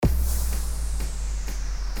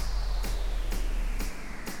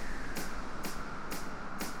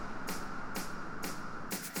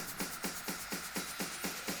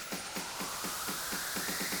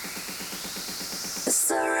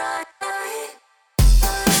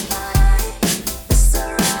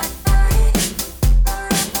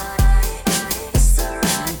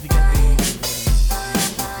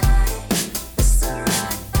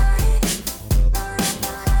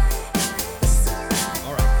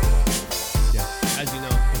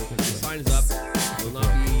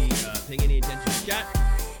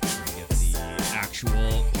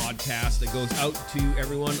goes out to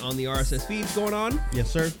everyone on the RSS feeds going on. Yes,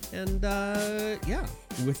 sir. And yeah,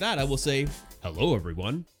 with that, I will say hello,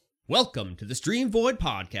 everyone. Welcome to the StreamVoid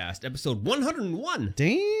Podcast, episode 101.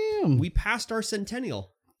 Damn. We passed our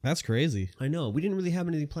centennial. That's crazy. I know. We didn't really have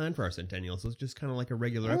anything planned for our centennial, so it's just kind of like a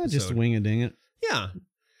regular episode. Just wing it, ding it. Yeah.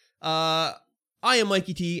 I am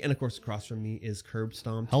Mikey T, and of course, across from me is Curb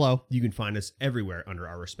Stomped. Hello. You can find us everywhere under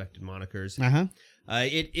our respected monikers. Uh-huh.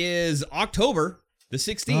 It is October the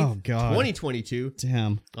 16th, 2022.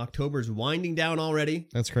 Damn. October's winding down already.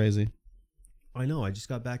 That's crazy. I know. I just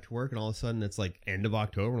got back to work, and all of a sudden, it's like end of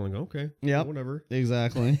October. I'm like, okay, yeah, whatever.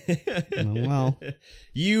 Exactly. Well,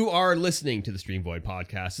 you are listening to the StreamVoid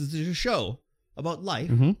Podcast. This is a show about life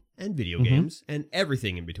and video games and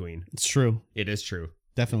everything in between. It's true. It is true.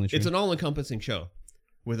 Definitely true. It's an all-encompassing show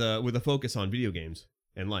with a focus on video games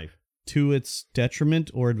and life. To its detriment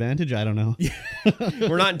or advantage, I don't know.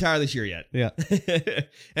 We're not entirely sure yet. Yeah.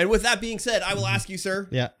 And with that being said, I will ask you, sir.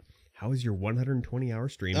 Yeah. How was your 120-hour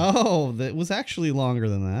stream? Oh, that was actually longer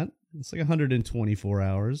than that. It's like 124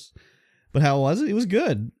 hours. But how was it? It was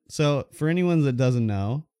good. So for anyone that doesn't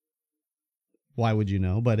know, why would you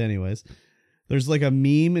know? But anyways, there's like a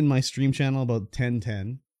meme in my stream channel about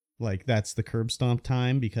 1010. Like that's the curb stomp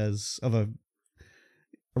time because of a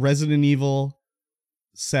Resident Evil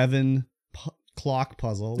 7 clock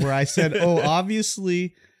puzzle where I said, oh,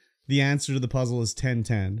 obviously the answer to the puzzle is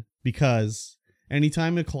 1010 because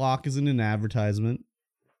anytime a clock is in an advertisement,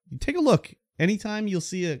 you take a look. Anytime you'll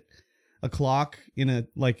see a clock in a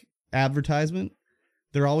like advertisement,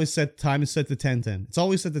 they're always time is set to 1010. It's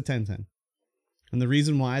always set to 1010. And the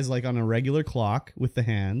reason why is like on a regular clock with the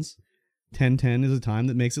hands, 1010 is a time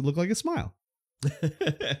that makes it look like a smile.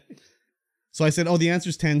 So I said, oh, the answer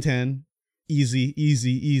is 1010. Easy,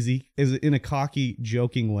 easy, easy. Is in a cocky,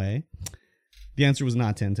 joking way. The answer was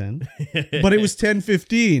not 1010. But it was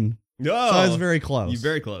 1015. No. So I was very close. You're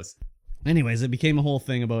very close. Anyways, it became a whole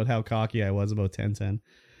thing about how cocky I was about 1010.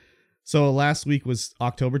 So last week was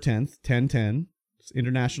October 10th, 1010. It's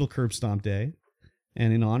International Curb Stomp Day.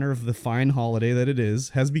 And in honor of the fine holiday that it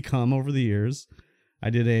has become over the years, I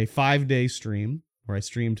did a 5-day stream where I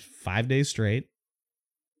streamed 5 days straight.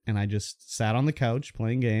 And I just sat on the couch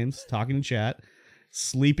playing games, talking to chat,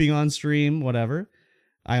 sleeping on stream, whatever.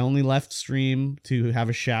 I only left stream to have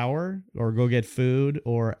a shower or go get food.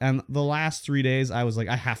 And the last 3 days, I was like,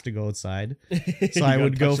 I have to go outside. So I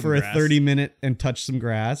would go for a 30-minute and touch some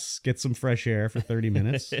grass, get some fresh air for 30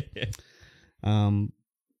 minutes. And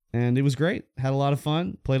it was great. Had a lot of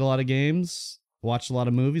fun. Played a lot of games. Watched a lot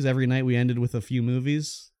of movies. Every night we ended with a few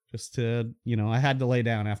movies. Just to, I had to lay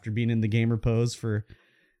down after being in the gamer pose for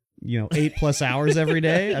 8+ hours every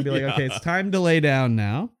day. I'd be like, okay, it's time to lay down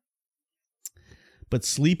now. But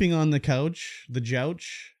sleeping on the couch, the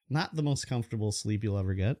jouch, not the most comfortable sleep you'll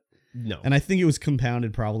ever get. No. And I think it was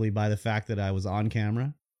compounded probably by the fact that I was on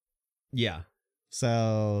camera. Yeah.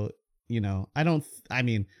 So, what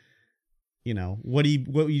would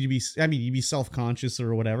you be, you'd be self-conscious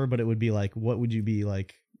or whatever, but it would be like, what would you be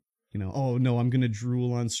like, oh no, I'm going to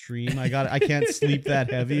drool on stream. I can't sleep that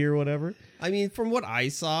heavy or whatever. I mean, from what I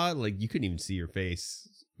saw, like you couldn't even see your face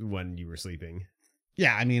when you were sleeping.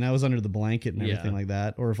 Yeah. I mean, I was under the blanket and everything like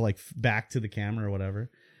that, or if like back to the camera or whatever,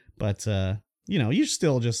 but you're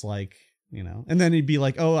still just like, and then he'd be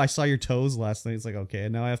like, oh, I saw your toes last night. It's like, okay,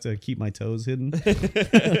 now I have to keep my toes hidden. You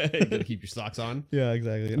gotta keep your socks on. Yeah,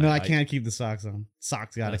 exactly. No, I can't keep the socks on.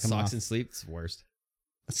 Socks gotta come off. Socks and sleep, it's the worst.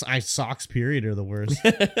 Socks period are the worst.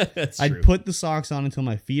 That's true. I'd put the socks on until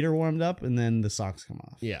my feet are warmed up and then the socks come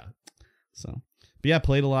off. Yeah. So, but yeah,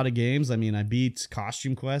 played a lot of games. I mean, I beat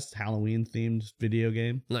Costume Quest, Halloween themed video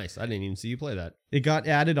game. Nice. I didn't even see you play that. It got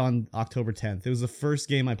added on October 10th. It was the first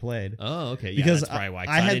game I played. Oh, okay. Yeah, because that's probably why.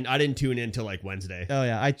 I didn't tune in until like Wednesday. Oh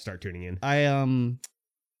yeah, I start tuning in.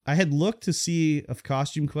 I had looked to see if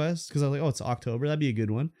Costume Quest, because I was like, oh, it's October, that'd be a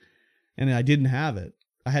good one, and I didn't have it.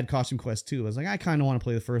 I had Costume Quest 2. I was like, I kind of want to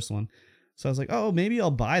play the first one. So I was like, oh, maybe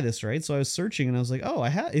I'll buy this, right? So I was searching and I was like, oh,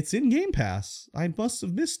 it's in Game Pass. I must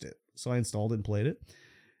have missed it. So I installed it and played it.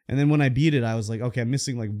 And then when I beat it, I was like, okay, I'm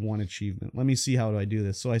missing like one achievement. Let me see, how do I do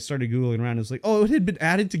this? So I started Googling around. It was like, oh, it had been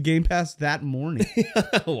added to Game Pass that morning.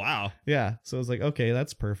 Wow. Yeah. So I was like, okay,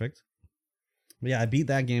 that's perfect. But yeah, I beat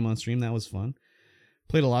that game on stream. That was fun.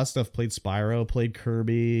 Played a lot of stuff. Played Spyro. Played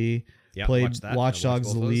Kirby. Yeah, played Watch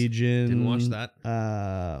Dogs Legion. Didn't watch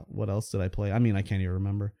that. What else did I play? I mean, I can't even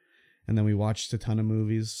remember. And then we watched a ton of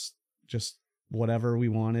movies. Just whatever we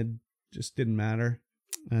wanted. Just didn't matter.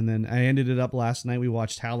 And then I ended it up last night. We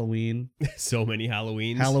watched Halloween. So many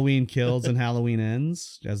Halloweens. Halloween Kills and Halloween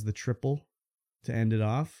Ends as the triple to end it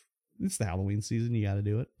off. It's the Halloween season. You got to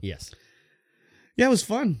do it. Yes. Yeah, it was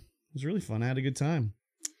fun. was really fun. I had a good time.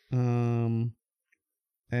 And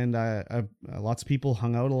I lots of people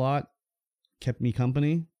hung out a lot, kept me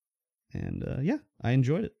company, and yeah, I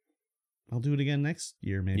enjoyed it. I'll do it again next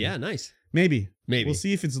year, maybe. Yeah, nice. Maybe. Maybe. We'll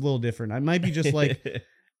see if it's a little different. I might be just like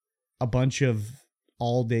a bunch of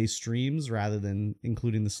all-day streams rather than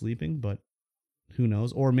including the sleeping, but who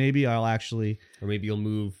knows? Or maybe I'll actually... Or maybe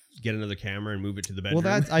you'll get another camera and move it to the bedroom.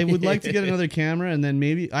 Well, I would like to get another camera, and then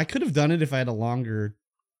maybe... I could have done it if I had a longer,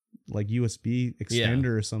 like, USB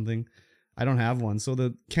extender or something. I don't have one. So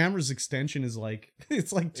the camera's extension is like...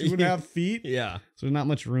 It's like 2.5 feet. Yeah. So there's not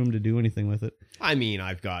much room to do anything with it. I mean,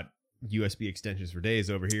 I've got USB extensions for days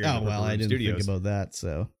over here. Oh, well, I didn't think about that.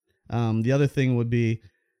 So the other thing would be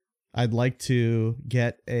I'd like to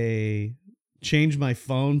change my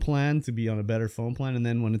phone plan to be on a better phone plan. And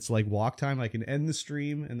then when it's like walk time, I can end the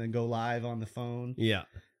stream and then go live on the phone. Yeah.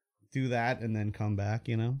 Do that and then come back,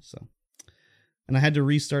 So, and I had to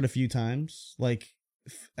restart a few times. Like,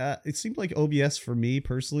 it seemed like OBS for me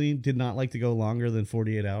personally did not like to go longer than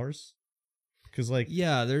 48 hours. Because, like,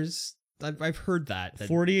 yeah, I've heard that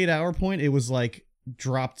 48-hour point, it was like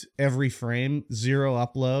dropped every frame, 0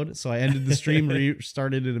 upload. So I ended the stream,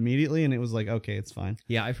 restarted it immediately, and it was like, okay, it's fine.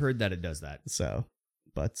 Yeah, I've heard that it does that. So,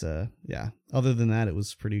 but yeah, other than that, it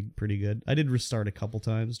was pretty good. I did restart a couple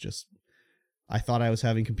times. Just I thought I was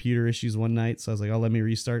having computer issues one night, so I was like, oh, let me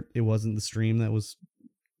restart. It wasn't the stream that was,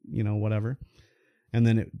 whatever. And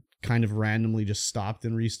then it kind of randomly just stopped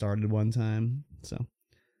and restarted one time. So,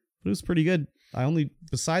 but it was pretty good.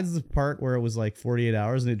 Besides the part where it was like 48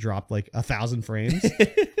 hours and it dropped like 1,000 frames,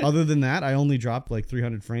 other than that, I only dropped like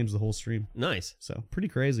 300 frames the whole stream. Nice. So pretty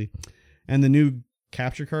crazy. And the new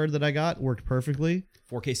capture card that I got worked perfectly.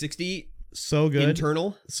 4K 60. So good.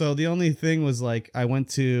 Internal. So the only thing was like I went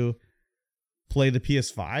to play the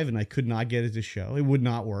PS5 and I could not get it to show. It would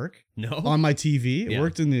not work. No. On my TV. It Yeah.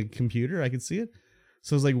 worked in the computer. I could see it.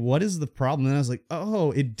 So I was like, what is the problem? And I was like, oh,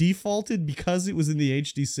 it defaulted because it was in the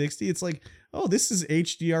HD 60. It's like, oh, this is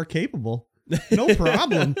HDR capable. No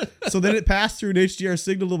problem. So then it passed through an HDR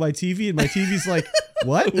signal to my TV, and my TV's like,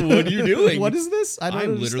 what? What are you doing? What is this? I'm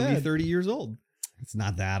understand. literally 30 years old. It's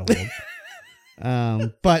not that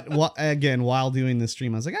old. But again, while doing this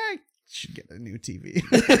stream, I was like, I should get a new TV.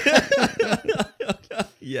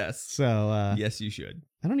 Yes. So yes, you should.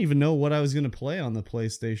 I don't even know what I was going to play on the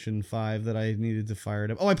PlayStation 5 that I needed to fire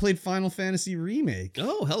it up. Oh, I played Final Fantasy Remake.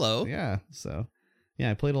 Oh, hello. Yeah. So,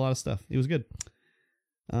 yeah, I played a lot of stuff. It was good.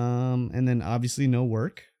 And then obviously no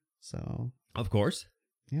work. So, Of course.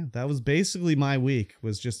 yeah, that was basically my week,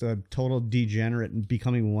 was just a total degenerate and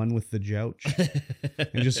becoming one with the jouch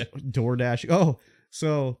and just DoorDash. Oh,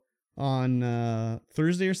 so on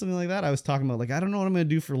Thursday or something like that, I was talking about, like, I don't know what I'm going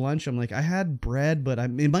to do for lunch. I'm like, I had bread, but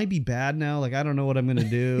it might be bad now. Like, I don't know what I'm going to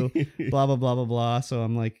do. Blah, blah, blah, blah, blah. So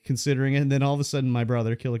I'm like considering it. And then all of a sudden my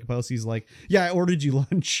brother, Killer Kapowski's like, yeah, I ordered you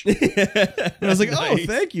lunch. And I was like, oh, Nice.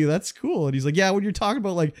 thank you. That's cool. And he's like, yeah, when you're talking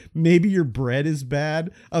about like, maybe your bread is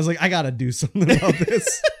bad, I was like, I got to do something about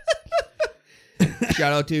this.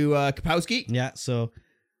 Shout out to Kapowski. Yeah. So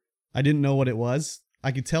I didn't know what it was.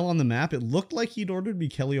 I could tell on the map, it looked like he'd ordered me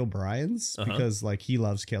Kelly O'Brien's because like he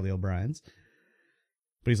loves Kelly O'Brien's.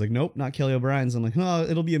 But he's like, nope, not Kelly O'Brien's. I'm like, oh,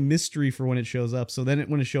 it'll be a mystery for when it shows up. So then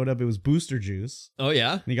when it showed up, it was Booster Juice. Oh,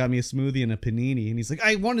 yeah? And he got me a smoothie and a panini. And he's like,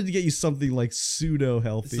 I wanted to get you something like pseudo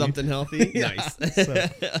healthy. Something healthy? Yeah. Nice. So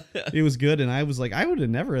it was good. And I was like, I would have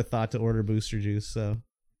never thought to order Booster Juice. So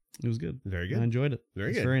it was good. Very I good. enjoyed it. Very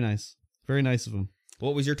It's good. very nice. Very nice of him.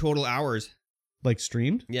 What was your total hours? Like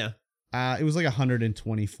streamed? Yeah. It was like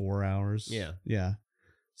 124 hours. Yeah. Yeah.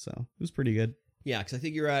 So it was pretty good. Yeah, because I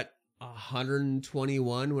think you're at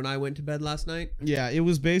 121 when I went to bed last night. Yeah, it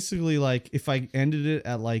was basically like if I ended it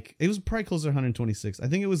at like, it was probably closer to 126. I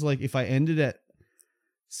think it was like if I ended at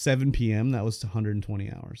 7 p.m., that was to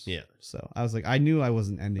 120 hours. Yeah. So I was like, I knew I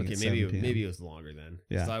wasn't ending Okay, at 7 p.m. maybe it was longer then.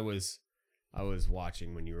 Yeah. Because I was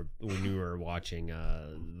watching when you were watching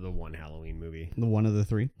the one Halloween movie. The one of the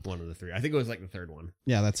three. One of the three. I think it was like the third one.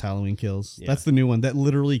 Yeah, that's Halloween Kills. Yeah. That's the new one that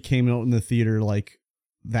literally came out in the theater like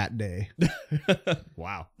that day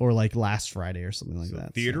Wow. or like last Friday or something like So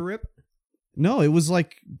that. theater So. rip? No, it was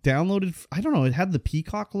like downloaded. I don't know. It had the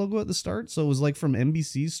Peacock logo at the start, so it was like from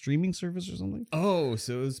NBC's streaming service or something. Oh,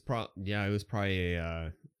 so it was probably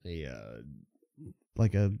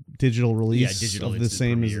Like a digital release digital of the instant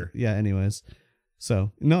same as premiere. yeah. Anyways,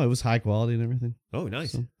 so no, it was high quality and everything. Oh,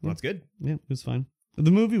 nice. So, Well, yeah. that's good. Yeah, it was fine.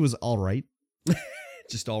 The movie was all right.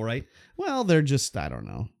 Just all right. Well, they're just I don't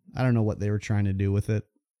know what they were trying to do with it.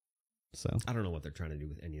 So I don't know what they're trying to do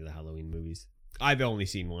with any of the Halloween movies. I've only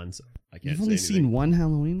seen one, so I can't. you've only say anything. seen one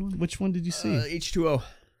Halloween one. Which one did you see? H2O.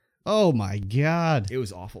 Oh my god! It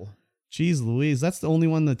was awful. Jeez Louise, that's the only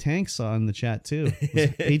one the tank saw in the chat too. Was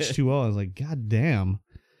H2O. I was like, God damn.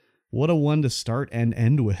 What a one to start and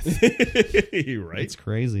end with. You're right. It's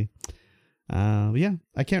crazy. But yeah,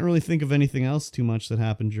 I can't really think of anything else too much that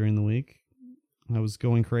happened during the week. I was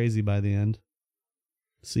going crazy by the end.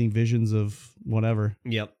 Seeing visions of whatever.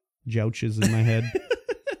 Yep. Jouches in my head.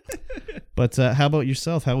 But how about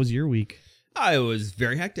yourself? How was your week? I was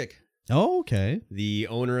very hectic. Oh, okay. The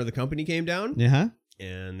owner of the company came down. Yeah.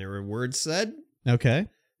 And there were words said. Okay.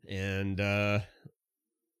 And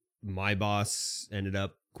my boss ended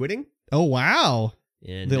up quitting. Oh, wow.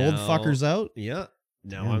 And the old fucker's out? Yeah.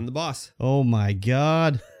 Now Yeah. I'm the boss. Oh, my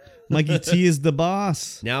God. Mikey T is the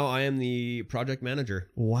boss. Now I am the project manager.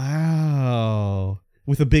 Wow.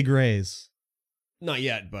 With a big raise. Not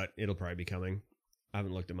yet, but it'll probably be coming. I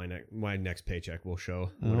haven't looked at my next paycheck. Will show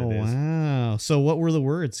what Oh, it is. wow. So what were the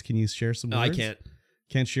words? Can you share some No, words? I can't.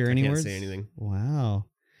 Can't share I any can't words? say anything. Wow.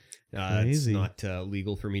 It's Crazy. not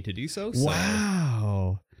legal for me to do so. So.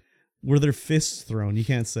 Wow. Were there fists thrown? You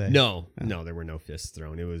can't say. No, there were no fists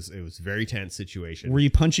thrown. It was a very tense situation. Were you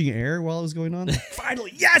punching air while it was going on?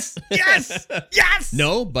 Finally, yes, yes.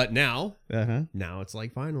 No, but now it's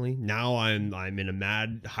like finally. Now I'm in a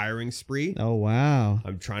mad hiring spree. Oh, wow.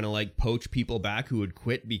 I'm trying to like poach people back who would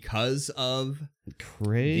quit because of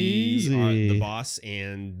Crazy. the boss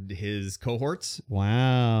and his cohorts.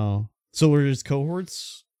 Wow. So were his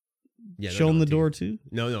cohorts Yeah, shown the door too?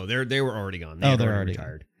 No, they were already gone. They're had already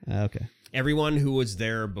retired. Okay. Everyone who was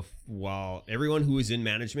there everyone who was in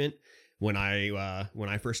management when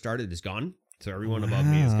I first started is gone. So everyone above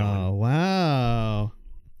me is gone. Wow.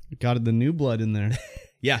 Got the new blood in there.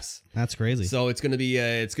 Yes. That's crazy. So it's gonna be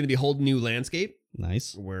a whole new landscape.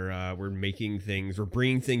 Nice. Where we're bringing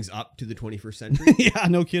things up to the 21st century. Yeah,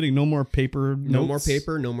 no kidding. No more paper notes. No more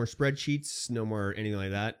paper, no more spreadsheets, no more anything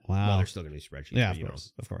like that. Wow. Well, there's still going to be spreadsheets. Yeah,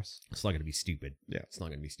 but, of course. It's not going to be stupid. Yeah. It's not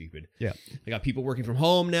going to be stupid. Yeah. I got people working from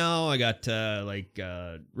home now. I got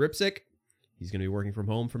Ripsick. He's going to be working from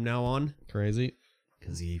home from now on. Crazy.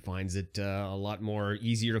 Because he finds it a lot more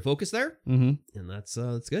easier to focus there. Mm-hmm. And that's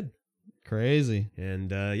good. Crazy.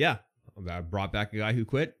 And I brought back a guy who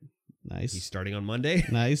quit. Nice. He's starting on Monday.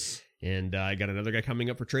 Nice. And I got another guy coming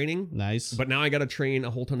up for training. Nice. But now I got to train a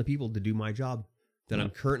whole ton of people to do my job that I'm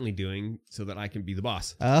currently doing so that I can be the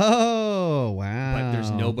boss. Oh, wow. But there's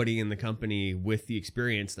nobody in the company with the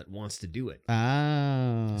experience that wants to do it.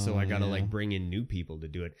 Oh. So I got to bring in new people to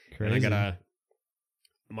do it. Crazy. And I got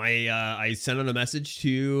I sent out a message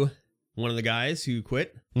to one of the guys who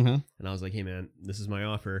quit. Uh-huh. And I was like, hey man, this is my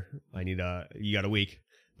offer. You got a week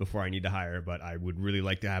before I need to hire, but I would really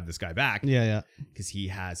like to have this guy back. Yeah. Because he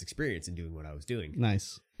has experience in doing what I was doing.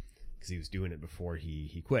 Nice. Because he was doing it before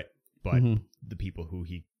he quit. But the people who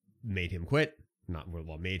he made him quit,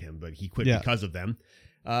 made him, but he quit because of them,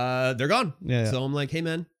 they're gone. Yeah. So I'm like, hey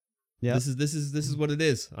man, this is what it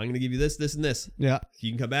is. I'm gonna give you this, and this. Yeah. If you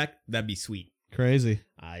can come back, that'd be sweet. Crazy.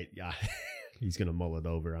 He's gonna mull it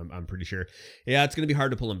over. I'm pretty sure. Yeah, it's gonna be hard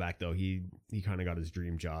to pull him back though. He kind of got his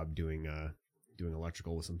dream job doing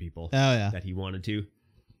electrical with some people. Oh yeah. That he wanted to.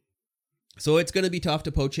 So it's gonna be tough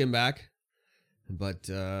to poach him back, but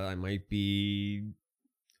I might be.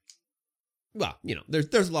 Well,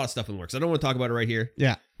 there's a lot of stuff in the works. I don't want to talk about it right here.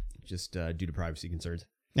 Yeah. Just due to privacy concerns.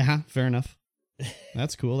 Fair enough.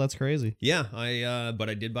 That's cool. That's crazy. Yeah, but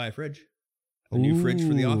I did buy a fridge. A new fridge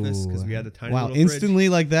for the office because we had a tiny little fridge. Instantly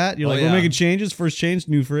like that? You're we're making changes. First change,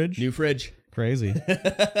 new fridge. New fridge. Crazy.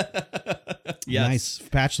 Yes. Nice.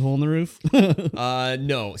 Patch the hole in the roof?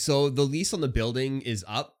 No. So the lease on the building is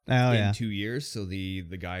up in 2 years. So the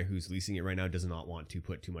guy who's leasing it right now does not want to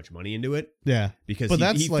put too much money into it. Yeah. Because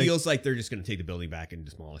he feels like they're just going to take the building back and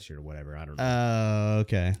demolish it or whatever. I don't know.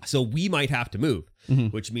 Okay. So we might have to move,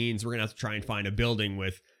 which means we're going to have to try and find a building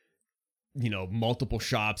with, multiple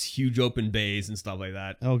shops, huge open bays and stuff like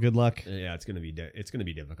that. Oh, good luck. Yeah, it's going to be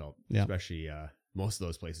difficult. Yeah. Especially most of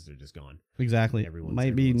those places are just gone. Exactly.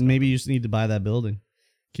 Maybe you just need to buy that building.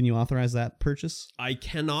 Can you authorize that purchase? I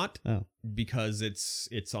cannot. Oh. Because it's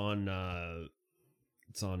on the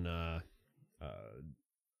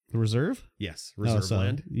reserve? Yes, reserve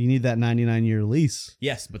land. You need that 99-year lease.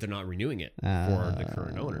 Yes, but they're not renewing it for the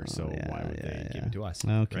current owner. So why would they give it to us?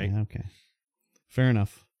 Okay, right? Okay. Fair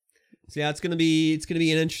enough. So yeah, it's gonna be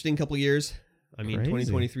an interesting couple of years. I mean, Crazy.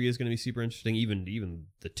 2023 is going to be super interesting. Even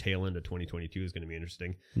the tail end of 2022 is going to be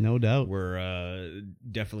interesting. No doubt. We're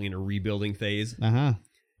definitely in a rebuilding phase.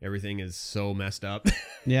 Everything is so messed up.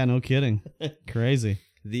 Yeah, no kidding. Crazy.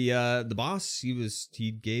 The boss,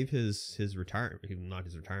 he gave his retirement, not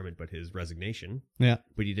his retirement, but his resignation. Yeah.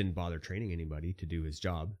 But he didn't bother training anybody to do his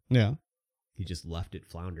job. Yeah. he just left it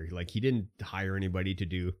flounder. Like, he didn't hire anybody to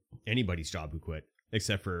do anybody's job who quit,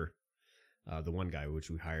 except for the one guy, which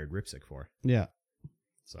we hired Ripsick for. Yeah.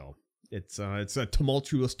 So it's a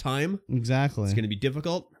tumultuous time. Exactly. It's going to be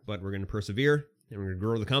difficult, but we're going to persevere and we're going to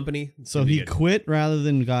grow the company. So he quit rather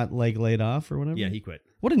than got like laid off or whatever? Yeah, he quit.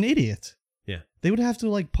 What an idiot. Yeah. They would have to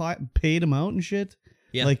like paid him out and shit.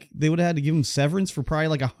 Yeah. Like they would have had to give him severance for probably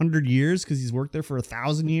like 100 years because he's worked there for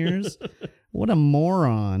 1,000 years. What a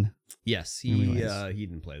moron. Yes, he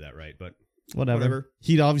didn't play that right, but whatever.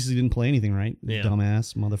 He obviously didn't play anything right. Yeah.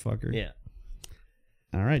 Dumbass motherfucker. Yeah.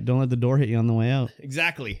 All right. Don't let the door hit you on the way out.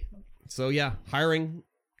 Exactly. So yeah, hiring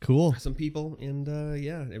Cool. some people, and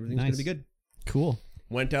yeah, everything's Nice. gonna be good. Cool.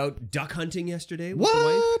 Went out duck hunting yesterday with the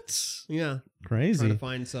wife. What? Yeah, Crazy. trying to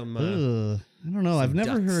find some. I don't know. some I've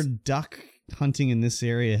never ducks. heard duck hunting in this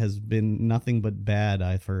area has been nothing but bad,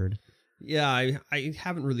 I've heard. Yeah, I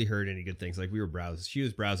haven't really heard any good things. Like she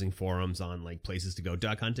was browsing forums on like places to go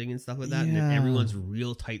duck hunting and stuff like that, Yeah. and everyone's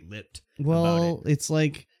real tight-lipped about Well, it. it's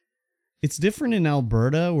like it's different in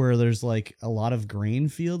Alberta where there's like a lot of grain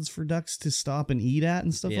fields for ducks to stop and eat at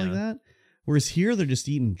and stuff like Yeah. that. Whereas here they're just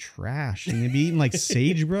eating trash and they be eating like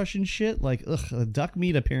sagebrush and shit. Like, duck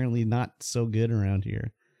meat apparently not so good around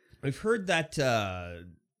here. I've heard that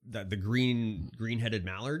that the green-headed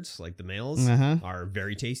mallards, like the males, Uh-huh. are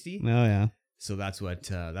very tasty. Oh yeah. So that's what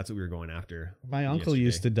we were going after. My uncle yesterday.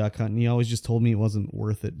 used to duck hunt and he always just told me it wasn't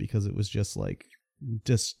worth it because it was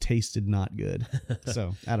just tasted not good.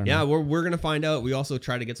 So I don't know. Yeah, we're gonna find out. We also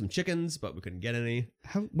tried to get some chickens, but we couldn't get any.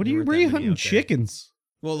 Where There are weren't that you many hunting out there. chickens?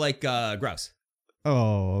 Well, like grouse.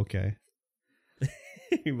 Oh, okay.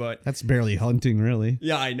 But That's barely hunting, really.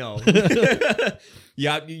 yeah, I know.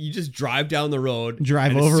 Yeah, you just drive down the road,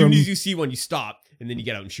 Drive and over as soon 'em. as you see one, you stop, and then you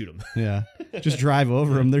get out and shoot them. Yeah. Just drive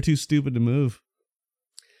over them. They're too stupid to move.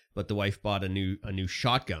 But the wife bought a new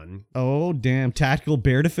shotgun. Oh, damn. Tactical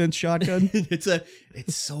bear defense shotgun? It's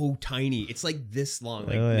so tiny. It's like this long,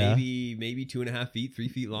 like Oh, yeah. maybe 2.5 feet, 3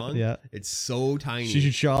 feet long. Yeah. It's so tiny. She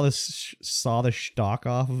should saw the stock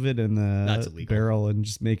off of it and That's the illegal. barrel and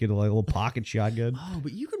just make it a little pocket shotgun. Oh,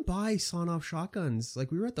 but you can buy sawn-off shotguns.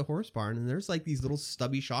 Like, we were at the horse barn, and there's like these little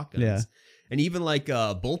stubby shotguns. Yeah. And even like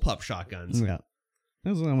bullpup shotguns. Yeah.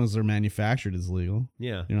 As long as they're manufactured, it's legal.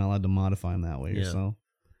 Yeah. You're not allowed to modify them that way Yeah. yourself.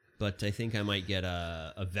 But I think I might get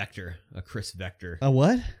a Vector, a Chris Vector. A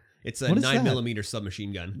what? It's a What is that? 9mm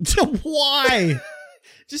submachine gun. Why?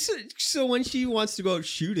 Just so when she wants to go out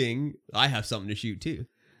shooting, I have something to shoot too.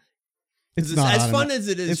 It's not as fun as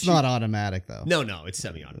it is. It's not automatic, though. No, it's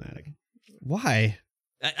semi-automatic. Why?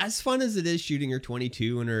 As fun as it is shooting her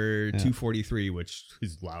 22 and her Yeah. 243, which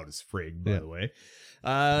is loud as frig, by Yeah. the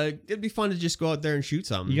way. It'd be fun to just go out there and shoot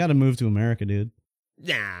something. You got to move to America, dude.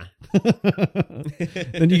 Nah.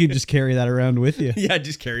 Then you can just carry that around with you. Yeah,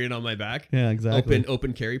 just carry it on my back. Yeah, exactly.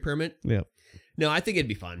 Open carry permit. Yeah. No, I think it'd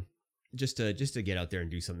be fun. Just to get out there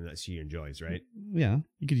and do something that she enjoys, right? Yeah.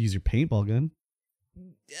 You could use your paintball gun.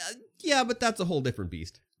 Yeah, but that's a whole different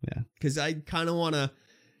beast. Yeah. Because I kind of want to,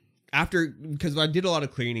 because I did a lot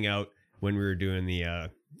of cleaning out when we were doing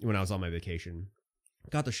when I was on my vacation.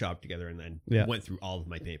 Got the shop together and then went through all of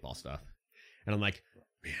my paintball stuff. And I'm like,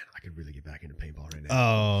 man, I could really get back into paintball right now.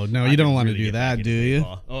 Oh, no, you don't want to do that, do you?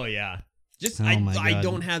 Paintball. Oh, yeah. Just, Oh, my I God.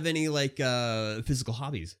 don't have any like physical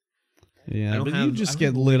hobbies. I Yeah, don't but have- you I just don't get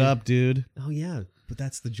have lit weird- up, dude. Oh, yeah. But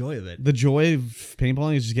that's the joy of it. The joy of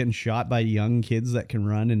paintballing is just getting shot by young kids that can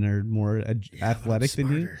run and are more Yeah, but I'm athletic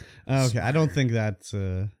than you. smarter. Oh, okay, I don't Smarter. think that's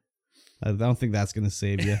I don't think that's gonna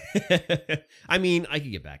save you. I mean, I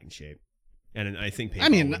could get back in shape. And I think paintball I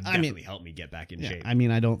mean- would definitely help me get back in Yeah, shape. I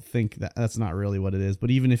mean, I don't think that's not really what it is.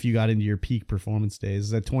 But even if you got into your peak performance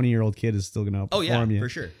days, a 20-year-old kid is still gonna outperform Oh yeah, you. for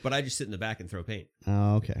sure. But I just sit in the back and throw paint.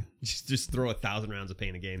 Oh, okay. Just throw 1,000 rounds of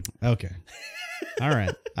paint a game. Okay. All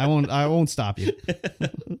right. I won't stop you.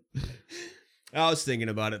 I was thinking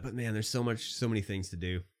about it, but man, there's so many things to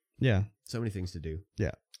do. Yeah. So many things to do.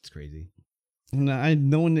 Yeah. It's crazy.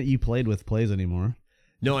 No one that you played with plays anymore,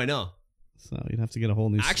 No, I know. so you'd have to get a whole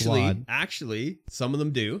new squad. Actually, some of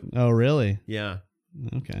them do. Oh, really? Yeah.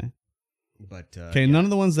 Okay. But Okay. yeah. None of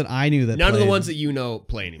the ones that I knew that. None of the played- ones that you know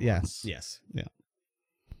play anymore. Yes. Yes. Yeah.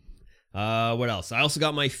 What else? I also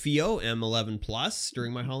got my FIO M11 Plus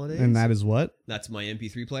during my holidays. And that is what? That's my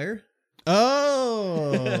MP3 player.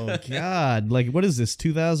 Oh God! Like, what is this?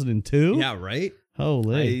 2002? Yeah, right?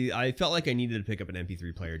 Holy! I felt like I needed to pick up an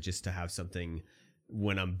MP3 player just to have something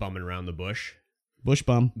when I'm bumming around the bush Bush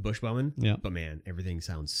bumming. Yeah. But man, everything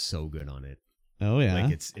sounds so good on it. Oh yeah.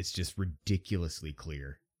 Like it's just ridiculously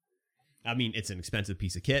clear. I mean, it's an expensive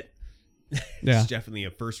piece of kit, It's definitely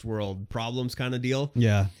a first world problems kind of deal.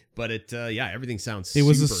 Yeah. But everything sounds It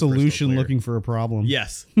was a super solution crystal clear. looking for a problem.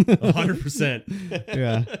 Yes. 100%.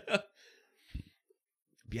 Yeah.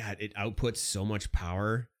 Yeah, it outputs so much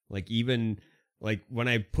power. Like even like when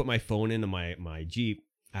I put my phone into my Jeep,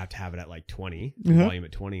 I have to have it at like 20, volume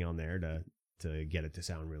at 20 on there to get it to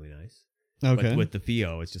sound really nice. Okay. But with the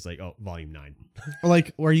Fio, it's just like, oh, volume 9.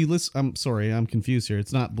 Like, are you I'm sorry, I'm confused here.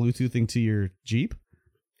 It's not Bluetoothing to your Jeep?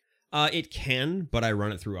 It can, but I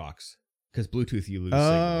run it through aux. Because Bluetooth, you lose signal.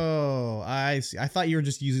 Oh, I see. I thought you were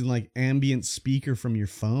just using like ambient speaker from your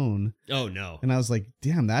phone. Oh, no. And I was like,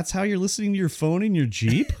 damn, that's how you're listening to your phone in your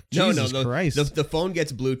Jeep? Jesus Christ. The phone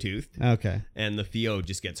gets Bluetooth. Okay. And the Fio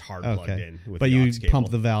just gets hard plugged in with but the you aux cable.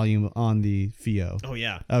 pump the volume on the Fio. Oh,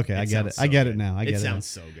 yeah. Okay, I get it. I get it now. I get it. It sounds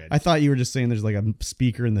so good. I thought you were just saying there's like a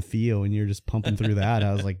speaker in the Fio and you're just pumping through that.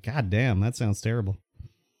 I was like, God damn, that sounds terrible.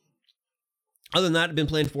 Other than that, I've been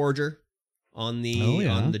playing Forager on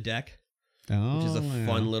the deck. Oh, which is a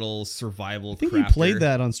fun little survival. I think crafter. you played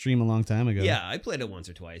that on stream a long time ago. Yeah, I played it once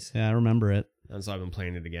or twice. Yeah, I remember it. And so I've been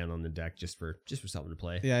playing it again on the deck just for something to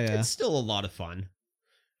play. Yeah. It's still a lot of fun.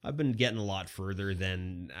 I've been getting a lot further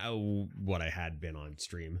than what I had been on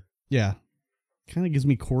stream. Yeah. Kind of gives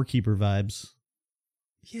me Core Keeper vibes.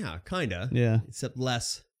 Yeah, kind of. Yeah. Except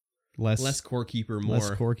less Core Keeper, less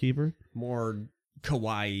Core Keeper, more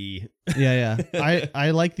kawaii. Yeah.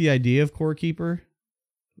 I like the idea of Core Keeper,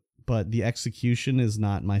 but the execution is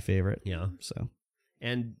not my favorite. Yeah. So,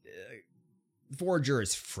 and Forager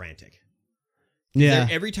is frantic. Yeah.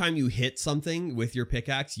 Every time you hit something with your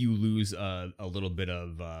pickaxe, you lose a little bit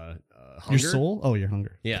of hunger. Your soul? Oh, your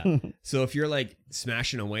hunger. Yeah. So if you're like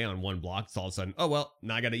smashing away on one block, it's all of a sudden, oh, well,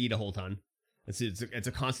 now I got to eat a whole ton. It's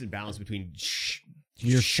a constant balance between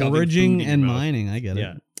you're foraging and mining. I get it.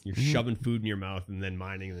 Yeah. You're shoving food in your mouth and then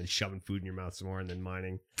mining and then shoving food in your mouth some more and then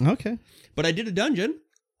mining. Okay. But I did a dungeon.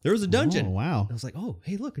 There was a dungeon. Oh, wow. I was like, oh,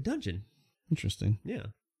 hey, look, a dungeon. Interesting. Yeah.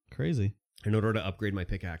 Crazy. In order to upgrade my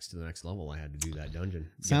pickaxe to the next level, I had to do that dungeon.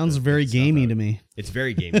 Sounds very gamey to me. It's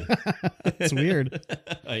very gamey. It's weird.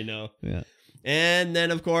 I know. Yeah. And then,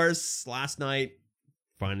 of course, last night,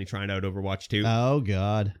 finally trying out Overwatch 2. Oh,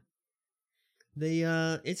 God.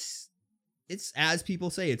 It's as people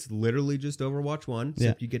say, it's literally just Overwatch 1,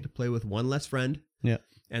 except you get to play with one less friend. Yeah.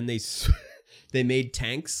 And they made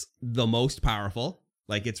tanks the most powerful.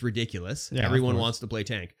 Like, it's ridiculous. Yeah, everyone wants to play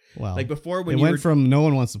tank. Well, like before, when it went from no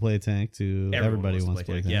one wants to play a tank to everybody wants to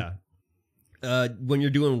play tank. Yeah. When you're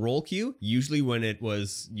doing roll queue, usually when it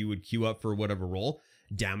was you would queue up for whatever role,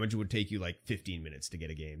 damage would take you like 15 minutes to get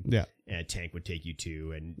a game. Yeah. And tank would take you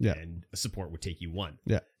 2, and support would take you 1.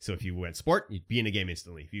 Yeah. So if you went support, you'd be in a game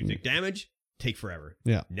instantly. If you took damage, take forever.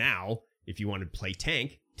 Yeah. Now, if you want to play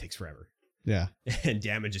tank, it takes forever. Yeah. And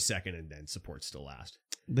damage is second, and then support still last.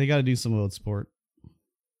 They got to do some about support.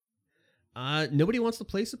 Nobody wants to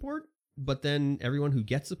play support, but then everyone who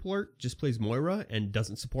gets support just plays Moira and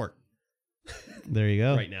doesn't support. There you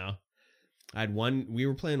go. Right now. We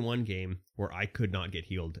were playing one game where I could not get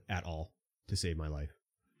healed at all to save my life.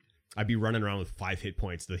 I'd be running around with 5 hit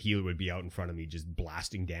points. The healer would be out in front of me just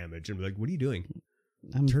blasting damage. And be like, what are you doing?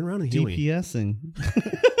 Turn around and heal me.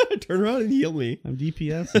 DPSing. Turn around and heal me. I'm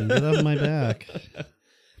DPSing. Get off my back.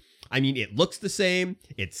 I mean, it looks the same.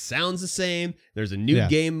 It sounds the same. There's a new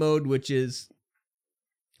game mode, which is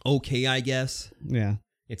okay, I guess. Yeah.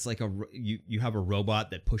 It's like you have a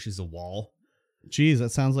robot that pushes a wall. Jeez,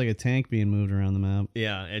 that sounds like a tank being moved around the map.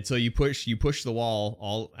 Yeah, and so you push the wall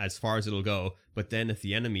all as far as it'll go, but then if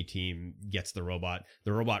the enemy team gets the robot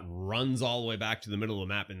runs all the way back to the middle of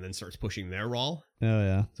the map and then starts pushing their wall. Oh,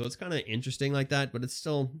 yeah. So it's kind of interesting like that, but it's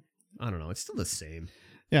still, I don't know, it's still the same.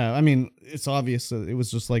 Yeah, I mean, it's obvious that it was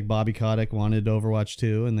just like Bobby Kotick wanted Overwatch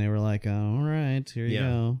 2, and they were like, oh, all right, here you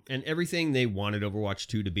go. And everything they wanted Overwatch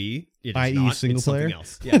 2 to be, it is i.e. not. single it's player? something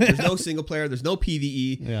else. Yeah, there's no single player, there's no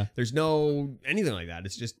PvE, yeah. There's no anything like that.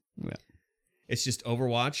 It's just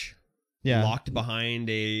Overwatch locked behind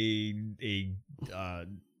a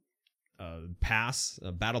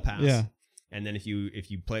battle pass. Yeah. And then if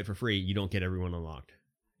you play it for free, you don't get everyone unlocked.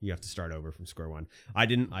 You have to start over from square one. I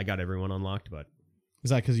got everyone unlocked, but is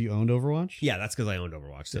that because you owned Overwatch? Yeah, that's because I owned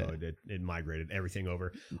Overwatch, so it migrated everything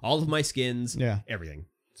over. All of my skins, everything.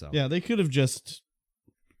 So yeah, they should have just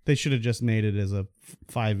made it as a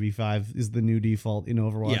 5v5 is the new default in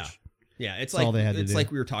Overwatch. Yeah, it's that's like all they had to do.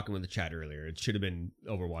 Like we were talking with the chat earlier. It should have been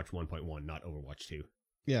Overwatch 1.1, not Overwatch 2.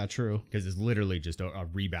 Yeah, true. Because it's literally just a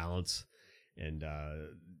rebalance and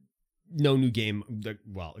no new game.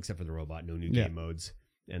 Well, except for the robot, no new game modes,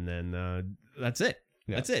 and then that's it.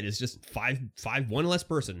 Yeah. That's it. It's just one less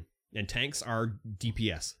person, and tanks are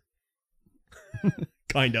DPS.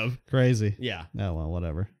 Kind of. Crazy. Yeah. Oh, well,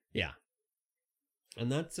 whatever. Yeah.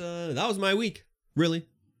 And that was my week. Really.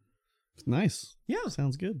 Nice. Yeah.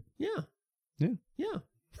 Sounds good. Yeah. Yeah.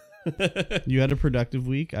 Yeah. You had a productive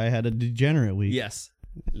week. I had a degenerate week. Yes.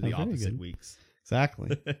 The opposite weeks.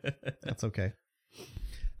 Exactly. That's okay.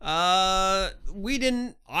 I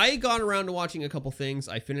got around to watching a couple things.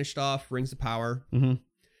 I finished off Rings of Power. Mm-hmm.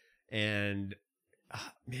 And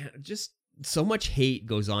man, just so much hate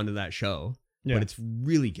goes on to that show. Yeah. But it's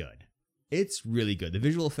really good. It's really good. The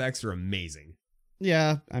visual effects are amazing.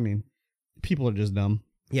 Yeah, I mean, people are just dumb.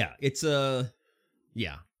 Yeah, it's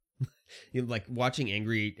yeah. Like watching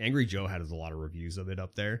Angry Joe has a lot of reviews of it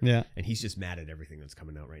up there. Yeah. And he's just mad at everything that's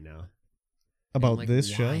coming out right now. About like, this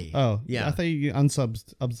why? show? Oh, yeah. I thought you unsub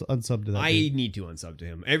to that. I dude. need to unsub to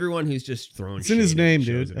him. Everyone who's just throwing It's in his shade at name,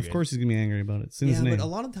 shows dude. are Of good. course he's going to be angry about it. It's in his name. But a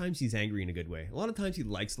lot of times he's angry in a good way. A lot of times he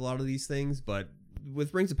likes a lot of these things, but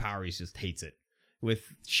with Rings of Power, he just hates it.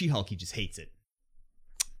 With She-Hulk, he just hates it.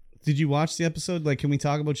 Did you watch the episode? Like, can we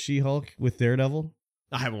talk about She-Hulk with Daredevil?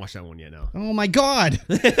 I haven't watched that one yet, no. Oh my God.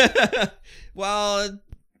 Well,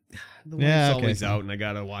 the one's always out, and I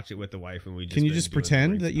gotta watch it with the wife, and we just can you just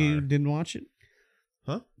pretend that you didn't watch it?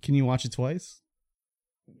 Huh? Can you watch it twice?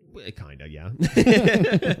 Kinda, yeah.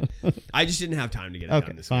 I just didn't have time to get it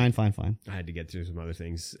done this fine, week. Fine. I had to get through some other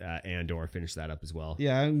things, and/or finish that up as well.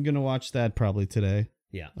 Yeah, I'm gonna watch that probably today.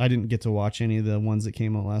 Yeah. I didn't get to watch any of the ones that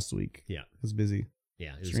came out last week. Yeah. I was busy.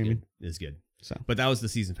 Yeah, it was streaming. good. It was good. So, but that was the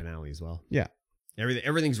season finale as well. Yeah.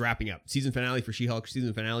 Everything's wrapping up. Season finale for She-Hulk,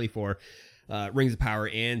 season finale for Rings of Power,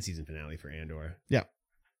 and season finale for Andor. Yeah.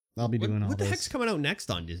 I'll be doing all What the this. heck's coming out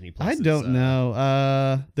next on Disney Plus? I don't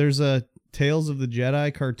know. There's a Tales of the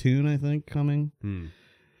Jedi cartoon, I think, coming.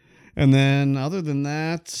 And then other than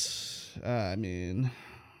that, I mean,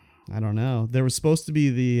 I don't know. There was supposed to be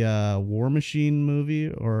the War Machine movie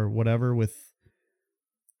or whatever with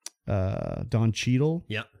Don Cheadle.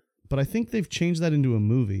 Yeah. But I think they've changed that into a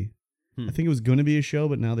movie. I think it was going to be a show,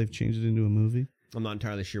 but now they've changed it into a movie. I'm not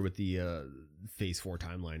entirely sure what the Phase 4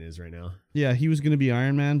 timeline is right now. Yeah, he was going to be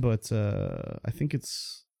Iron Man, but I think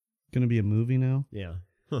it's going to be a movie now. Yeah.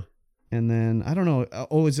 Huh. And then, I don't know.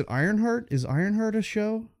 Oh, is it Ironheart? Is Ironheart a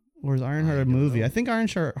show? Or is Ironheart a movie? I think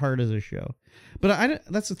Ironheart is a show. But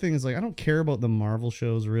that's the thing is, like, I don't care about the Marvel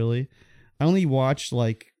shows, really. I only watched,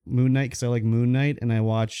 like, Moon Knight because I like Moon Knight, and I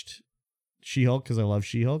watched She-Hulk because I love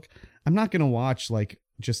She-Hulk. I'm not going to watch, like,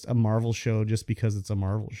 just a Marvel show just because it's a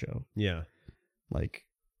Marvel show. Yeah. Like,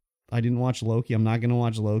 I didn't watch Loki. I'm not going to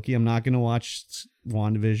watch Loki. I'm not going to watch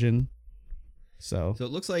WandaVision. So it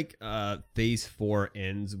looks like Phase 4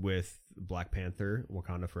 ends with Black Panther,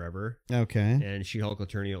 Wakanda Forever. Okay. And She-Hulk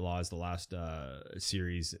Attorney at Law is the last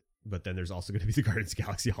series, but then there's also going to be the Guardians of the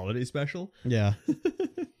Galaxy Holiday Special. Yeah.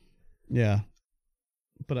 Yeah.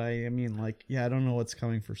 But I mean, like, yeah, I don't know what's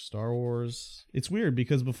coming for Star Wars. It's weird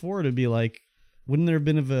because before it'd be like, wouldn't there have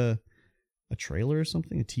been a trailer or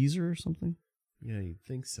something, a teaser or something? Yeah, you'd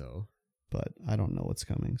think so. But I don't know what's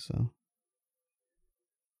coming, so.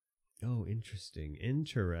 Oh, interesting.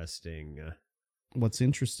 What's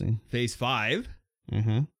interesting? Phase 5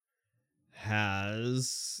 Uh-huh.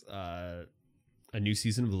 has a new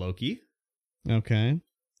season of Loki. Okay.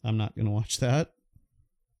 I'm not going to watch that.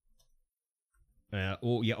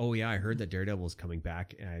 Oh yeah. I heard that Daredevil's coming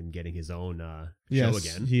back and getting his own yes, show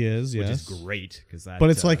again. He is, yes. Which is great because that. But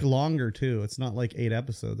it's like longer too. It's not like 8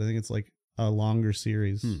 episodes. I think it's like a longer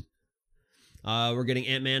series. We're getting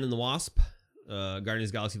Ant-Man and the Wasp, Guardians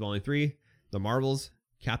of the Galaxy Volume 3, The Marvels,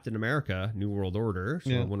 Captain America, New World Order.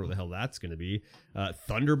 So I wonder what the hell that's going to be.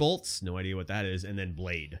 Thunderbolts, no idea what that is, and then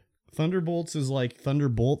Blade. Thunderbolts is like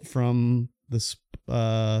Thunderbolt from this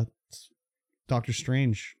Doctor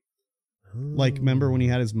Strange. Like, remember when he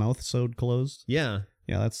had his mouth sewed closed? Yeah.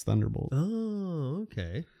 Yeah, that's Thunderbolt. Oh,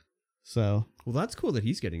 okay. So. Well, that's cool that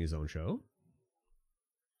he's getting his own show.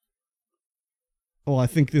 Well, I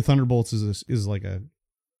think the Thunderbolts is like a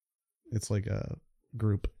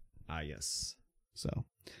group. Ah, yes. So.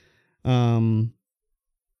 Yeah,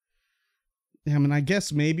 I mean, I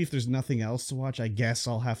guess maybe if there's nothing else to watch, I guess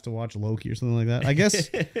I'll have to watch Loki or something like that. I guess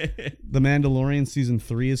The Mandalorian season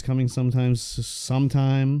 3 is coming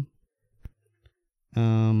sometime.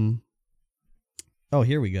 Oh,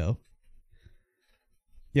 here we go.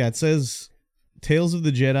 Yeah, it says Tales of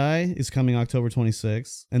the Jedi is coming October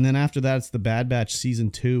 26th. And then after that, it's The Bad Batch season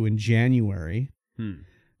 2 in January.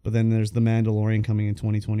 But then there's The Mandalorian coming in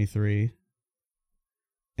 2023.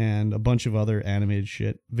 And a bunch of other animated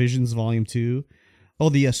shit. Visions Volume 2. Oh,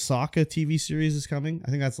 the Ahsoka TV series is coming. I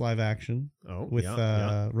think that's live action. Oh, with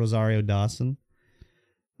Rosario Dawson.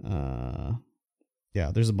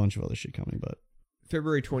 Yeah, there's a bunch of other shit coming, but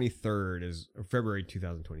February 23rd or February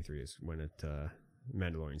 2023 is when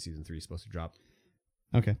Mandalorian season 3 is supposed to drop.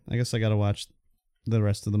 Okay, I guess I gotta watch the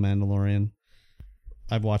rest of the Mandalorian.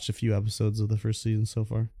 I've watched a few episodes of the first season so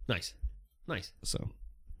far. Nice. So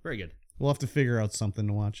very good. We'll have to figure out something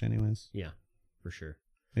to watch, anyways. Yeah, for sure.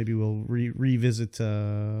 Maybe we'll revisit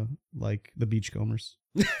like the Beachcombers.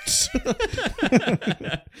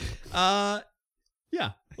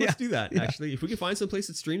 Yeah, let's do that. Yeah. Actually, if we can find some place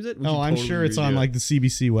that streams it, I'm sure it's on like the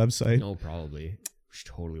CBC website. No, probably. We should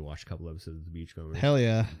totally watch a couple episodes of the Beachcombers. Hell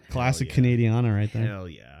yeah, classic Canadiana right there. Hell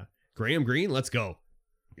yeah, Graham Greene, let's go.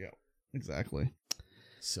 Yeah, exactly.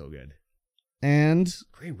 So good. And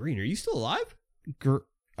Graham Greene, are you still alive?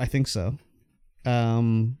 I think so.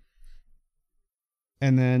 And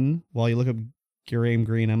then while you look up Graham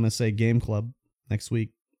Greene, I'm gonna say Game Club next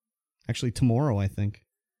week. Actually, tomorrow, I think.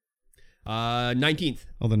 19th.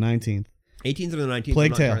 Oh, the 19th. 18th or the 19th.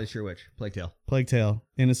 Plague I'm not Tale. entirely sure which. Plague Tale.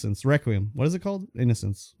 Innocence. Requiem. What is it called?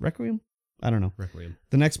 Innocence. Requiem? I don't know. Requiem.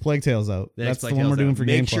 The next Plague Tale's out. That's the one we're doing for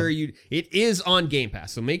Game Club. Make sure it is on Game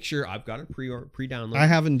Pass. So make sure I've got it pre-downloaded. I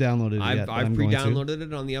haven't downloaded it yet. I've pre-downloaded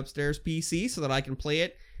it on the upstairs PC so that I can play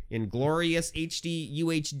it in glorious HD,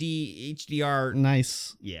 UHD, HDR.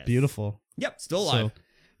 Nice. Yes. Beautiful. Yep. Still alive. So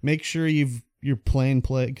make sure you're playing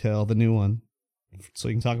Plague Tale, the new one, so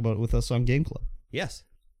you can talk about it with us on Game Club. Yes.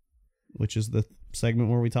 Which is the segment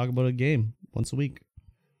where we talk about a game once a week.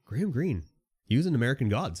 Graham Greene. He was in American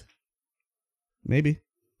Gods. Maybe.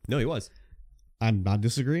 No, he was. I'm not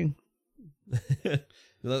disagreeing.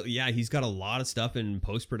 Yeah, he's got a lot of stuff in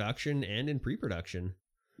post-production and in pre-production.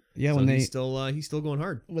 Yeah, so he's still going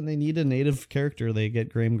hard. When they need a native character, they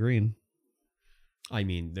get Graham Greene. I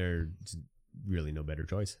mean, there's really no better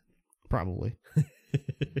choice. Probably.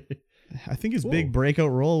 I think his big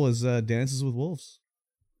breakout role was Dances with Wolves.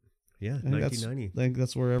 Yeah, 1990. I think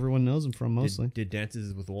that's where everyone knows him from mostly. Did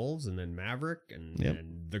Dances with Wolves and then Maverick and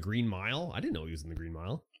The Green Mile. I didn't know he was in The Green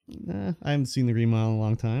Mile. I haven't seen The Green Mile in a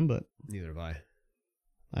long time, but neither have I.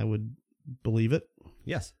 I would believe it.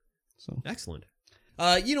 Yes. So excellent.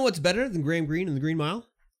 You know what's better than Graham Greene and The Green Mile?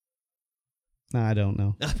 I don't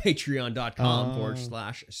know.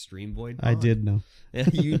 Patreon.com/StreamVoid. I did know.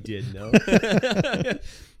 You did know.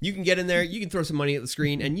 You can get in there. You can throw some money at the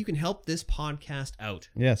screen, and you can help this podcast out.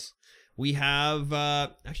 Yes. We have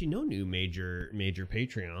actually no new major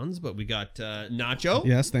Patreons, but we got Nacho.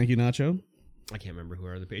 Yes, thank you, Nacho. I can't remember who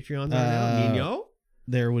are the Patreons are now. Nino.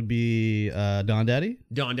 There would be Don Daddy.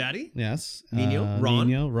 Don Daddy. Yes. Nino. Ron.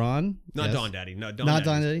 Nino. Ron. Not yes. Don Daddy. No, Not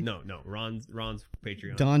Don Daddy. No. Ron's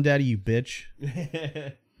Patreon. Don Daddy, you bitch.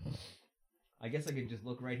 I guess I could just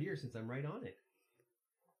look right here since I'm right on it.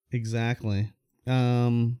 Exactly.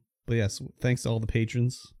 But yes, thanks to all the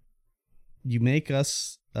patrons. You make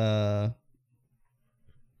us I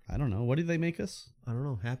don't know. What did they make us? I don't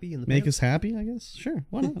know. Happy in the Make us happy, I guess. Sure.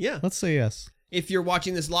 Why not? Yeah. Let's say yes. If you're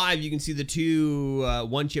watching this live, you can see the two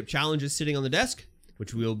one-chip challenges sitting on the desk,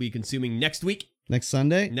 which we'll be consuming next week. Next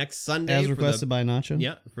Sunday. As requested by Nacho.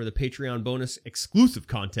 Yeah, for the Patreon bonus exclusive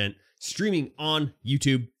content streaming on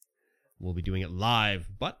YouTube. We'll be doing it live,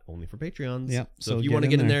 but only for Patreons. Yep. So if you want to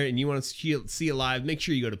get in there and you want to see it live, make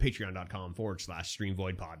sure you go to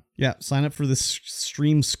patreon.com/StreamVoidPod. Yeah, sign up for the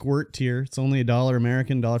Stream Squirt tier. It's only $1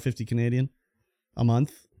 American, $1.50 Canadian a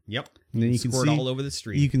month. Yep. And then you can squirt see all over the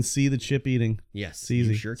stream. You can see the chip eating. Yes. It's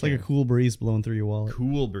easy. Sure it's like a cool breeze blowing through your wallet.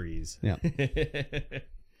 Cool breeze. Yeah.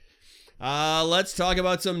 Let's talk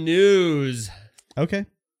about some news. Okay.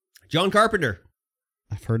 John Carpenter.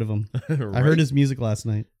 I've heard of him. Right? I heard his music last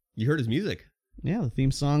night. You heard his music? Yeah, the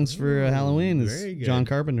theme songs for Halloween is John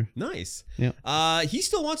Carpenter. Nice. Yeah. He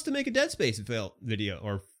still wants to make a Dead Space video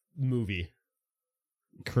or movie.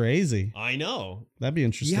 Crazy. I know. That'd be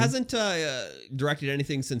interesting. He hasn't directed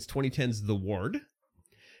anything since 2010's The Ward,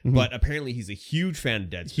 but apparently he's a huge fan of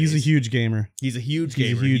Dead Space. He's a huge gamer. He's a huge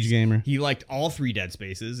gamer. He liked all 3 Dead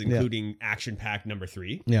Spaces, including Action Pack number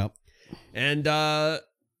 3. Yeah. And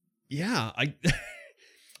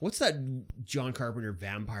what's that John Carpenter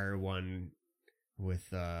vampire one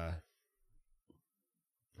with I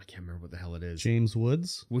can't remember what the hell it is. James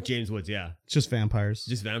Woods? With James Woods, yeah. It's just vampires.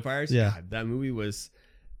 Just vampires? Yeah. God, that movie was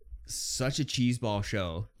such a cheeseball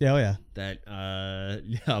show. Yeah, oh yeah. That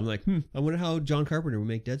I'm like, I wonder how John Carpenter would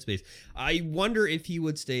make Dead Space. I wonder if he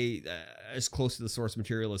would stay as close to the source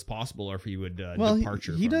material as possible, or if he would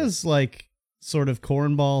departure. He does like sort of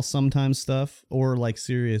cornball sometimes stuff, or like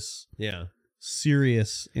serious. Yeah.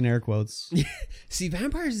 Serious in air quotes. See,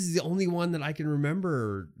 Vampires is the only one that I can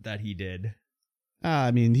remember that he did.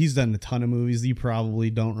 I mean, he's done a ton of movies that you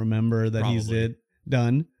probably don't remember that he's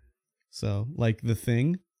done. So, like The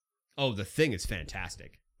Thing. Oh, The Thing is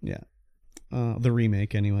fantastic. Yeah. The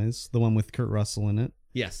remake, anyways. The one with Kurt Russell in it.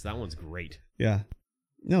 Yes, that one's great. Yeah.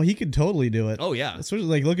 No, he could totally do it. Oh, yeah. Especially,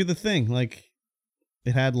 like, look at the thing. Like,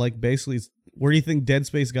 it had, like, basically... Where do you think Dead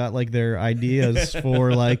Space got, like, their ideas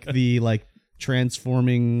for, like, the, like,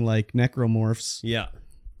 transforming, like, necromorphs? Yeah.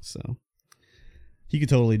 So, he could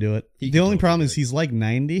totally do it. The only problem is he's, like,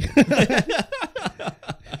 90.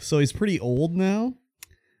 So, he's pretty old now.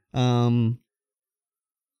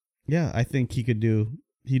 Yeah, I think he'd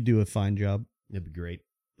do a fine job. It'd be great.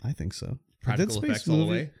 I think so. Practical effects all the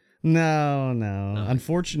way? No.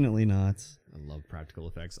 Unfortunately not. I love practical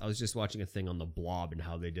effects. I was just watching a thing on the Blob and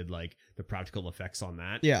how they did like the practical effects on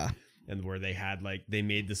that. Yeah. And where they had like, they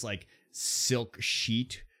made this like silk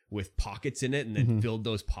sheet with pockets in it and then filled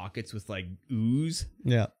those pockets with like ooze.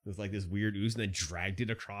 Yeah. With like this weird ooze and then dragged it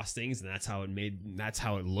across things. And that's how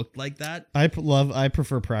it looked like that. I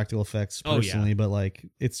prefer practical effects personally, but like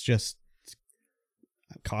it's just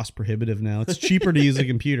cost prohibitive now. It's cheaper to use a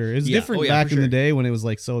computer. It's different back in the day when it was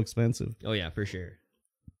like so expensive. Oh yeah, for sure.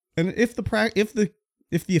 And if the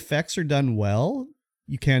effects are done well,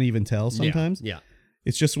 you can't even tell sometimes. Yeah.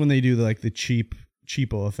 It's just when they do the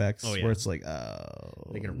cheapo effects where it's like,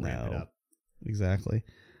 oh, they're gonna ramp it up. Exactly.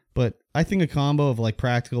 But I think a combo of like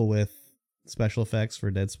practical with special effects for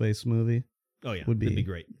a Dead Space movie would be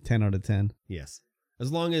great. 10 out of 10. Yes.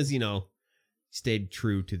 As long as, stayed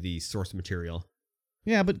true to the source material.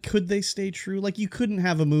 Yeah, but could they stay true? Like, you couldn't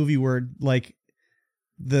have a movie where, like,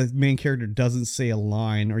 the main character doesn't say a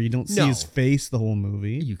line or you don't see his face the whole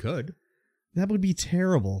movie. You could. That would be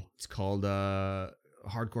terrible. It's called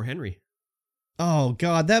Hardcore Henry. Oh,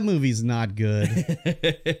 God, that movie's not good.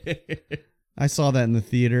 I saw that in the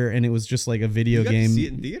theater, and it was just like a video game. You got to see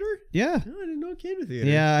it in theater? Yeah. No, I didn't know it came to theater.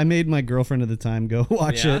 Yeah, I made my girlfriend at the time go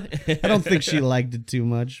watch it. I don't think she liked it too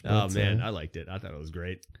much. But, oh, man, I liked it. I thought it was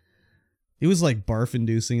great. It was like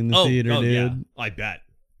barf-inducing in the theater, dude. Yeah. I bet.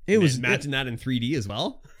 Imagine that in 3D as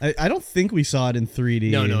well. I don't think we saw it in 3D.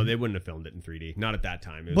 No, they wouldn't have filmed it in 3D. Not at that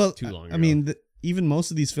time. It was too long ago. I mean, even most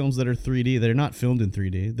of these films that are 3D, they're not filmed in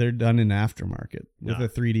 3D. They're done in aftermarket with a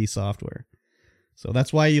 3D software. So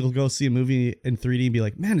that's why you'll go see a movie in 3D and be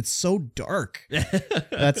like, man, it's so dark.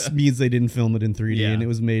 That means they didn't film it in 3D and it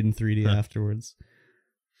was made in 3D afterwards.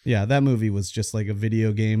 Yeah, that movie was just like a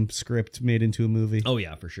video game script made into a movie. Oh,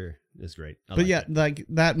 yeah, for sure. It's great. Like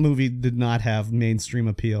that movie did not have mainstream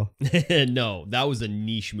appeal. No, that was a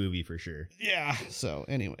niche movie for sure. Yeah. So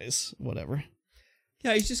anyways, whatever.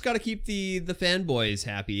 Yeah, you just got to keep the fanboys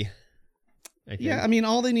happy. I think. Yeah, I mean,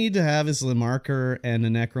 all they need to have is the marker and the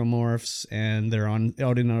necromorphs, and they're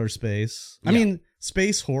out in outer space. Yeah. I mean,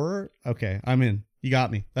 space horror. Okay, I'm in. You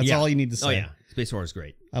got me. That's all you need to say. Oh yeah, space horror is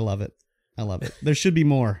great. I love it. There should be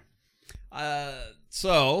more.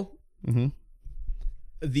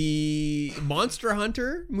 The Monster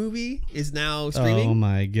Hunter movie is now streaming. Oh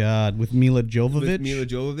my God, with Mila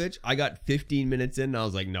Jovovich. I got 15 minutes in and I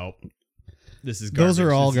was like, nope. This is garbage. Those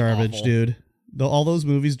are all garbage, dude. All those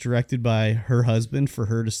movies directed by her husband for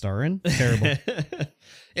her to star in. Terrible.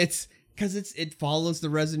 It's because it follows the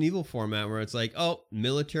Resident Evil format where it's like, oh,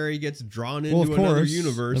 military gets drawn into another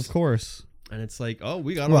universe. Of course. And it's like, oh,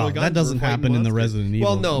 we got all the guns. That doesn't happen in the Resident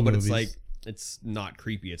Evil movies. Well, no, but it's like, it's not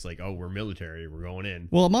creepy. It's like, oh, we're military. We're going in.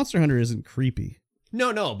 Well, Monster Hunter isn't creepy.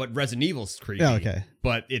 No, but Resident Evil's creepy. Yeah, okay.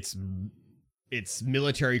 But it's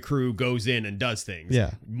military crew goes in and does things.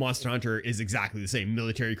 Yeah. Monster Hunter is exactly the same.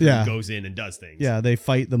 Military crew goes in and does things. Yeah, they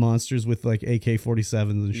fight the monsters with like AK-47s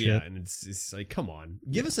and shit. Yeah, and it's like, come on.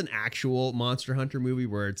 Give us an actual Monster Hunter movie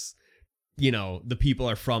where it's, the people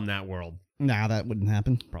are from that world. Nah, that wouldn't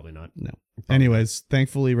happen. Probably not. No. Anyways,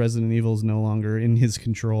 thankfully Resident Evil is no longer in his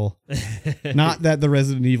control. Not that the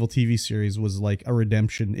Resident Evil TV series was like a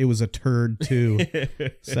redemption. It was a turd too.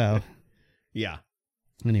 So. Yeah.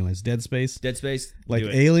 Anyways, Dead Space. Like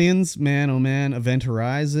Aliens, man, oh man. Event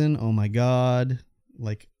Horizon, oh my God.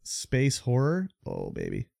 Like space horror. Oh,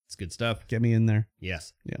 baby. It's good stuff. Get me in there.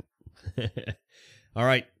 Yes. Yeah. All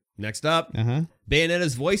right. Next up.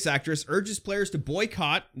 Bayonetta's voice actress urges players to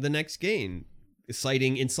boycott the next game,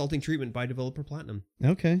 citing insulting treatment by developer Platinum.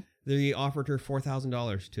 Okay. They offered her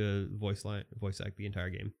 $4,000 to voice act the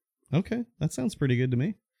entire game. Okay. That sounds pretty good to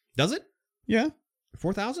me. Does it? Yeah.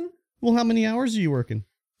 4,000? Well, how many hours are you working?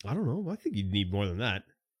 I don't know. I think you'd need more than that.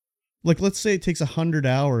 Like, let's say it takes 100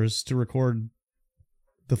 hours to record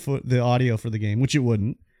the audio for the game, which it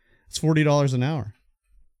wouldn't. It's $40 an hour.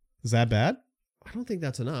 Is that bad? I don't think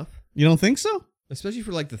that's enough. You don't think so? Especially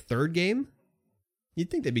for like the third game, you'd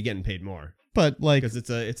think they'd be getting paid more. But like, because it's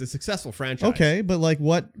a successful franchise. Okay, but like,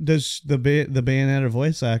 what does the Bayonetta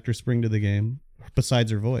voice actress bring to the game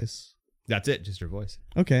besides her voice? That's it, just her voice.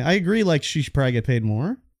 Okay, I agree. Like, she should probably get paid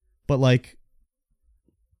more, but like,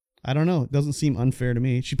 I don't know. It doesn't seem unfair to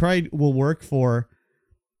me. She probably will work for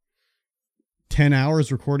 10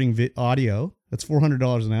 hours recording audio. That's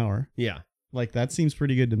 $400 an hour. Yeah. Like, that seems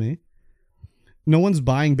pretty good to me. No one's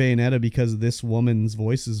buying Bayonetta because this woman's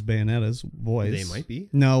voice is Bayonetta's voice. They might be.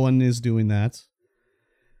 No one is doing that.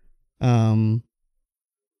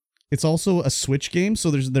 It's also a Switch game,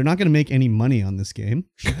 so they're not going to make any money on this game.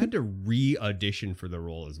 She had to re-audition for the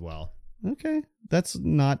role as well. Okay. That's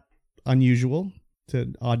not unusual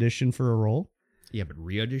to audition for a role. Yeah, but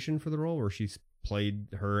re-audition for the role where she's played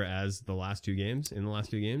her as in the last two games?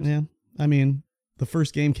 Yeah. I mean, the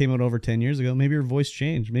first game came out over 10 years ago. Maybe her voice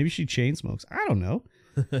changed. Maybe she chain smokes. I don't know.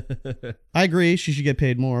 I agree she should get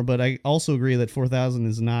paid more, but I also agree that $4,000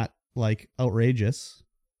 is not like outrageous.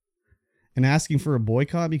 And asking for a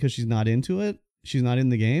boycott because she's not into it, she's not in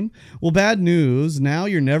the game. Well, bad news. Now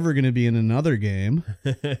you're never going to be in another game.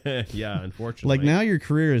 Yeah, unfortunately. Like, now your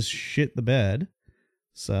career is shit the bed.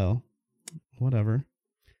 So, whatever.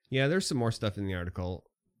 Yeah, there's some more stuff in the article.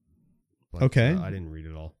 But, okay. I didn't read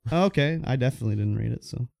it all. Okay. I definitely didn't read it,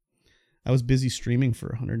 so. I was busy streaming for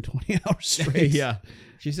 120 hours straight. Yeah.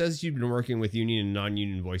 She says she's been working with union and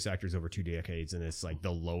non-union voice actors over 2 decades, and it's like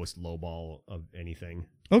the lowest lowball of anything.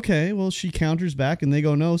 Okay, well, she counters back, and they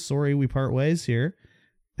go, no, sorry, we part ways here.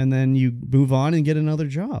 And then you move on and get another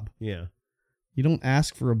job. Yeah. You don't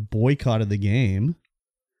ask for a boycott of the game.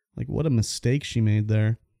 Like, what a mistake she made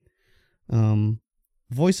there.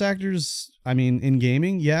 Voice actors, I mean, in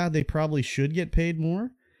gaming, yeah, they probably should get paid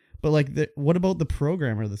more. But like, what about the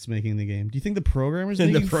programmer that's making the game? Do you think the programmer's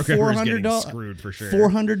making $400 screwed for sure?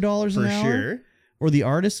 $400 an hour? Sure. Or the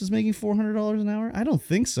artist is making $400 an hour? I don't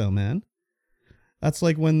think so, man. That's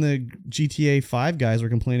like when the GTA 5 guys were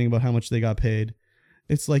complaining about how much they got paid.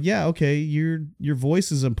 It's like, yeah, okay, your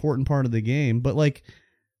voice is an important part of the game, but like,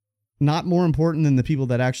 not more important than the people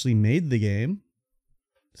that actually made the game.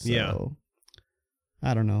 So, yeah.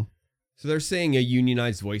 I don't know. So they're saying a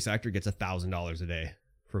unionized voice actor gets $1,000 a day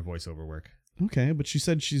for voiceover work. Okay, but she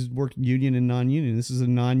said she's worked union and non-union. This is a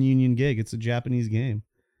non-union gig. It's a Japanese game.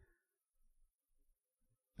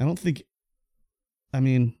 I don't think... I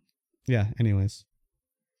mean, yeah, anyways.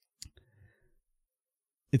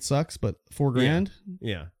 It sucks, but $4,000?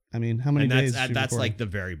 Yeah. I mean, how many days? That's like the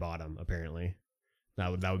very bottom, apparently.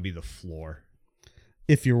 That would be the floor.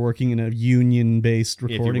 If you're working in a union-based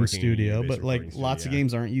recording studio, but like lots of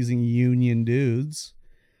games aren't using union dudes.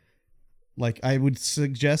 Like I would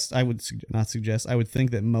think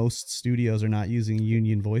that most studios are not using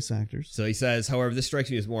union voice actors. So he says, however, this strikes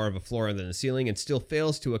me as more of a floor than a ceiling and still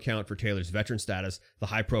fails to account for Taylor's veteran status, the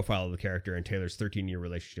high profile of the character, and Taylor's 13-year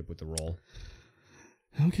relationship with the role.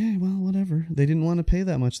 Okay, well, whatever. They didn't want to pay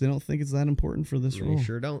that much. They don't think it's that important for this role. They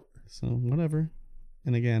sure don't. So, whatever.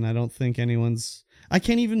 And again, I don't think anyone's... I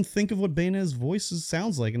can't even think of what Bayonetta's voice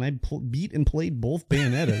sounds like, and I beat and played both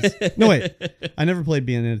Bayonettas. No, wait. I never played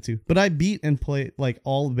Bayonetta 2, but I beat and played like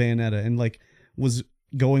all of Bayonetta and like was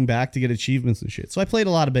going back to get achievements and shit. So I played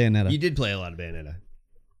a lot of Bayonetta. You did play a lot of Bayonetta.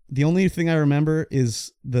 The only thing I remember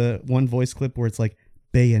is the one voice clip where it's like,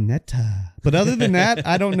 Bayonetta. But other than that,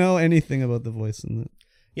 I don't know anything about the voice in it.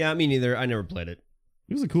 Yeah, me neither. I never played it.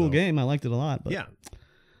 It was a cool game. I liked it a lot. But yeah.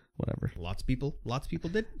 Whatever. Lots of people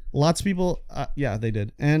did. Lots of people, yeah, they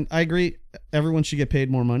did. And I agree, everyone should get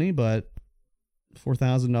paid more money, but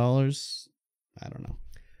 $4,000, I don't know.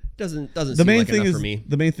 Doesn't seem like enough for me.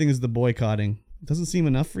 The main thing is the boycotting. Doesn't seem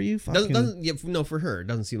enough for you? No, for her, it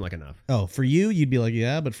doesn't seem like enough. Oh, for you, you'd be like,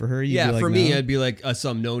 yeah, but for her, you'd be like, for no. me, I'd be like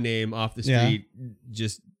some no-name off the street,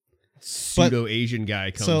 just pseudo-Asian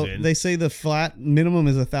guy comes in. So they say the flat minimum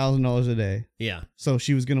is $1,000 a day. Yeah. So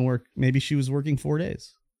she was going to work, maybe she was working 4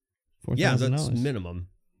 days. Yeah, that's minimum.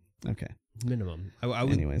 Okay. Minimum. I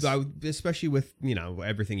would, especially with,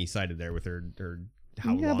 everything he cited there with her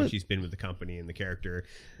how long she's been with the company and the character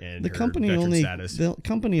and her veteran status. The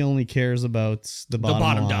company only cares about the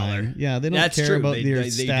bottom dollar. Yeah, they don't care about your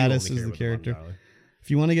status as the character. If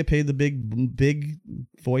you want to get paid the big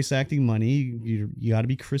voice acting money, you got to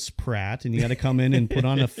be Chris Pratt and you got to come in and put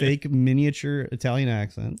on a fake miniature Italian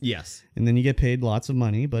accent. Yes. And then you get paid lots of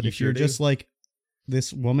money. But if you're just like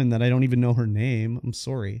this woman that I don't even know her name, I'm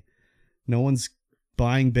sorry. No one's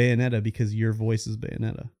buying Bayonetta because your voice is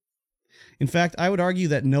Bayonetta. In fact, I would argue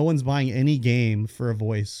that no one's buying any game for a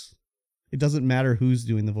voice. It doesn't matter who's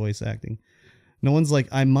doing the voice acting. No one's like,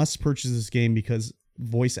 I must purchase this game because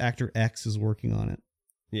voice actor X is working on it.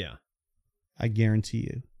 Yeah. I guarantee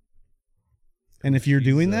you. And if you're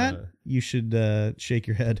doing that, you should shake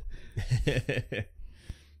your head.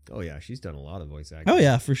 Oh, yeah. She's done a lot of voice acting. Oh,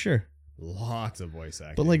 yeah, for sure. Lots of voice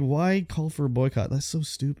acting. But like, why call for a boycott? That's so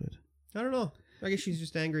stupid. I don't know. I guess she's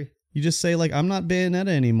just angry. You just say like, I'm not Bayonetta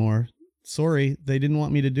anymore. Sorry, they didn't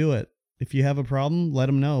want me to do it. If you have a problem, let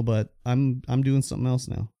them know, but I'm doing something else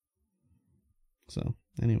now. So,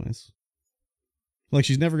 anyways. Like,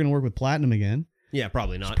 she's never going to work with Platinum again. Yeah,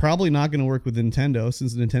 probably not. She's probably not going to work with Nintendo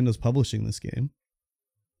since Nintendo's publishing this game.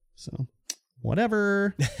 So,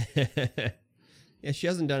 whatever. Yeah, she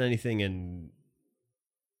hasn't done anything in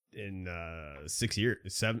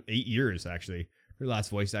 8 years, actually. Her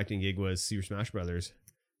last voice acting gig was Super Smash Brothers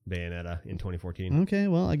Bayonetta in 2014. Okay,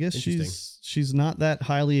 well, I guess she's not that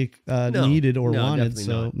highly needed or wanted,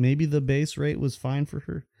 so not. Maybe the base rate was fine for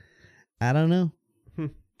her. I don't know.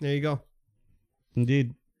 There you go.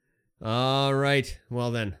 Indeed. All right. Well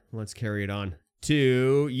then, let's carry it on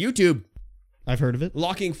to YouTube. I've heard of it.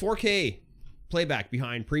 Locking 4K playback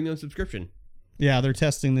behind premium subscription. Yeah, they're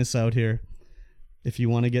testing this out here. If you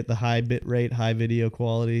want to get the high bit rate, high video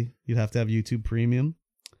quality, you'd have to have YouTube Premium.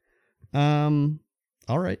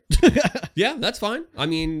 All right. Yeah, that's fine. I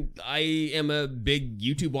mean, I am a big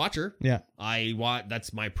YouTube watcher. Yeah.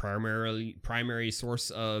 That's my primary source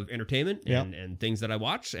of entertainment and things that I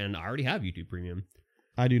watch, and I already have YouTube Premium.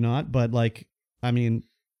 I do not, but like, I mean,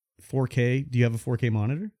 4K. Do you have a 4K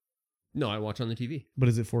monitor? No, I watch on the TV. But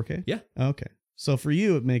is it 4K? Yeah. Okay. So for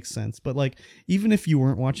you, it makes sense. But like, even if you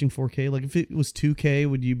weren't watching 4K, like if it was 2K,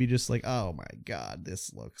 would you be just like, oh my God,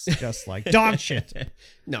 this looks just like dog shit?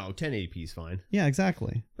 No, 1080p is fine. Yeah,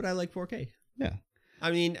 exactly. But I like 4K. Yeah. I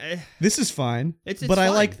mean, this is fine. It's but fine. I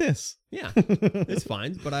like this. Yeah, it's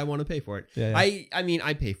fine, but I want to pay for it. Yeah. I mean,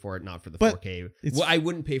 I pay for it not for the 4K. Well, I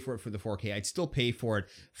wouldn't pay for it for the 4K. I'd still pay for it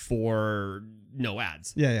for no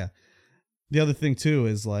ads. Yeah. The other thing too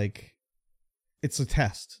is like, it's a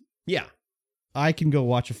test. Yeah. I can go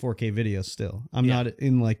watch a 4K video still. I'm not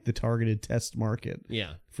in like the targeted test market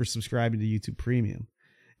for subscribing to YouTube Premium.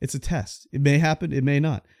 It's a test. It may happen. It may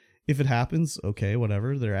not. If it happens, okay,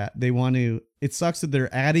 whatever. It sucks that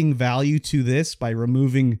they're adding value to this by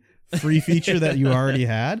removing free feature that you already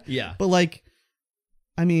had. Yeah. But like,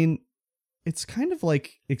 I mean, it's kind of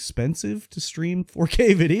like expensive to stream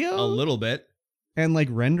 4K video. A little bit. And like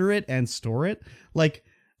render it and store it. Like,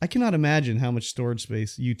 I cannot imagine how much storage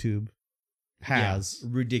space YouTube has.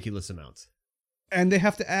 Ridiculous amounts. And they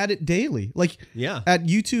have to add it daily. Like, at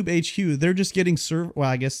YouTube HQ, they're just getting well,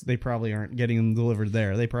 I guess they probably aren't getting them delivered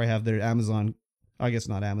there. They probably have their Amazon, I guess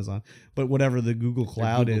not Amazon, but whatever the Google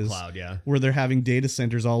Cloud is, where they're having data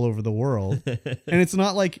centers all over the world. And it's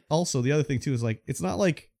not like, also the other thing too is like, it's not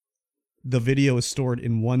like the video is stored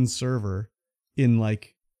in one server in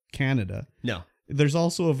like Canada. No. There's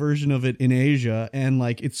also a version of it in Asia, and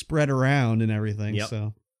like it's spread around and everything. Yep.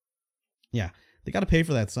 So yeah, they got to pay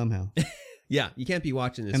for that somehow. Yeah, you can't be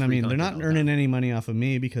watching this. And I mean, they're not earning any money off of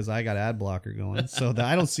me because I got ad blocker going, so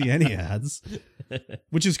I don't see any ads,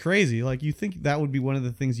 which is crazy. Like, you think that would be one of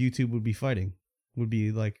the things YouTube would be fighting, would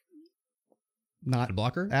be like not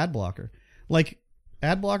ad blocker. Like,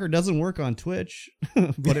 ad blocker doesn't work on Twitch,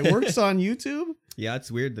 but it works on YouTube. Yeah,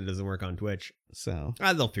 it's weird that it doesn't work on Twitch. So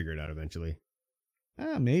they'll figure it out eventually.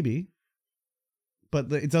 Maybe,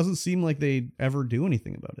 but it doesn't seem like they ever do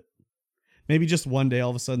anything about it. Maybe just one day, all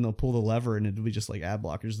of a sudden, they'll pull the lever and it'll be just like ad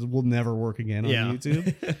blockers that will never work again on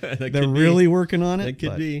YouTube. They're really working on it. It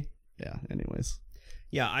could be. Yeah, anyways.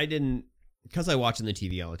 Yeah, I didn't, because I watch on the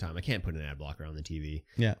TV all the time, I can't put an ad blocker on the TV.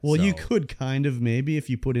 Yeah, well, you could kind of maybe if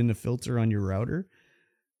you put in a filter on your router,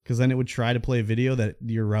 because then it would try to play a video that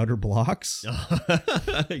your router blocks.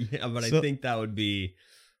 Yeah, but I think that would be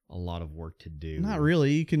a lot of work to do. Not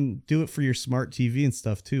really. You can do it for your smart TV and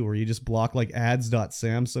stuff too, where you just block like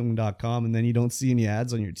ads.samsung.com and then you don't see any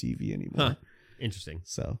ads on your TV anymore. Huh. Interesting.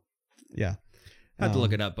 So, yeah. I have to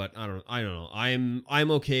look it up, but I don't know.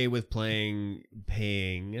 I'm okay with paying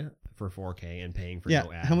for 4K and paying for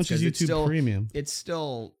no ads. How much is YouTube Premium? It's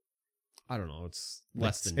still, I don't know. It's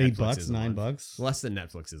less than $8, Netflix is $9. Less than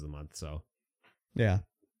Netflix is a month. So yeah.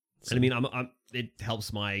 And I mean, it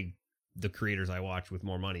helps the creators I watch with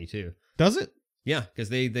more money too. Does it? Yeah, because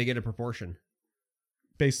they get a proportion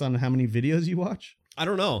based on how many videos you watch. I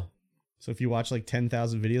don't know. So if you watch like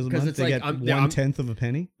 10,000 videos a month, they get 1/10 of a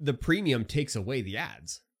penny. The premium takes away the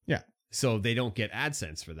ads. Yeah. So they don't get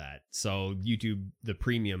AdSense for that. So YouTube, the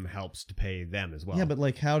premium helps to pay them as well. Yeah, but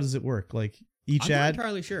like, how does it work? Like I'm not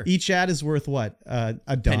entirely sure. Each ad is worth what?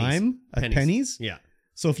 A dime? Pennies? Yeah.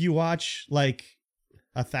 So if you watch like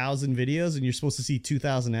 1,000 videos and you're supposed to see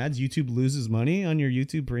 2,000 ads, YouTube loses money on your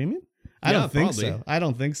YouTube Premium? I don't think so. I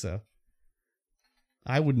don't think so.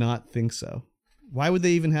 I would not think so. Why would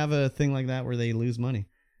they even have a thing like that where they lose money?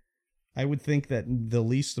 I would think that the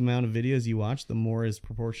least amount of videos you watch, the more is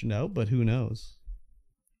proportioned out, but who knows?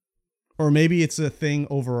 Or maybe it's a thing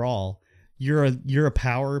overall. you're a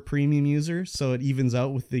power premium user, so it evens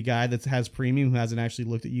out with the guy that has premium who hasn't actually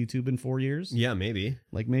looked at YouTube in 4 years. Yeah, maybe.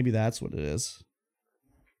 Like maybe that's what it is.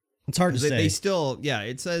 It's hard to say. They still,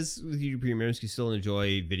 it says with YouTube Premium, you can still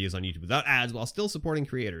enjoy videos on YouTube without ads while still supporting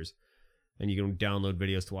creators. And you can download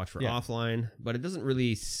videos to watch for offline, but it doesn't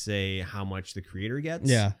really say how much the creator gets.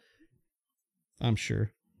 Yeah, I'm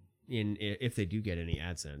sure. If they do get any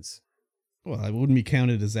AdSense. Well, it wouldn't be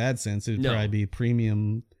counted as AdSense. It'd probably be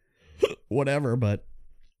premium whatever, but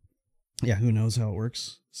yeah, who knows how it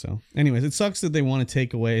works. So anyways, it sucks that they want to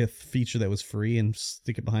take away a feature that was free and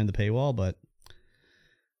stick it behind the paywall, but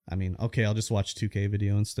I mean, okay, I'll just watch 2K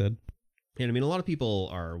video instead. And I mean, a lot of people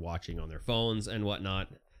are watching on their phones and whatnot,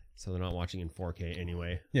 so they're not watching in 4K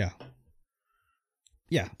anyway. Yeah.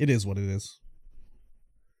 Yeah, it is what it is.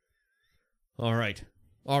 All right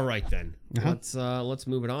then. Let's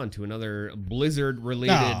move it on to another Blizzard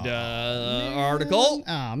related article.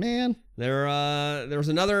 Oh man. There was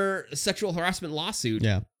another sexual harassment lawsuit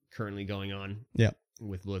currently going on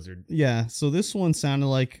with Blizzard. Yeah, so this one sounded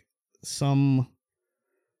like someone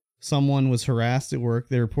was harassed at work.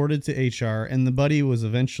 They reported to HR and the buddy was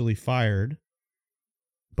eventually fired,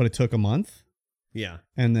 but it took a month. Yeah.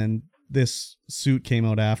 And then this suit came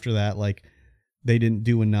out after that, like they didn't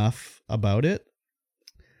do enough about it.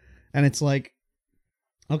 And it's like,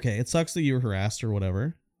 okay, it sucks that you were harassed or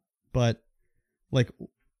whatever, but like,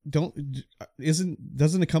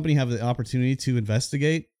 doesn't a company have the opportunity to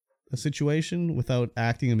investigate a situation without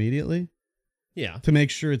acting immediately? Yeah. To make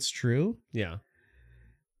sure it's true? Yeah.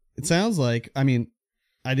 It sounds like, I mean,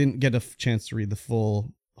 I didn't get a chance to read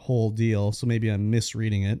the whole deal, so maybe I'm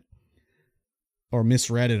misreading it or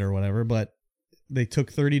misread it or whatever, but they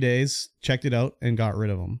took 30 days, checked it out, and got rid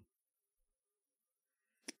of them.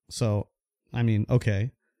 So, I mean,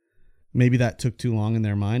 okay. Maybe that took too long in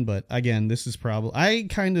their mind, but again, this is probably...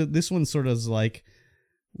 this one sort of is like,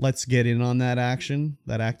 let's get in on that action,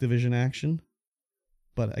 that Activision action,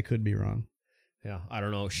 but I could be wrong. Yeah, I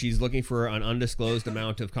don't know. She's looking for an undisclosed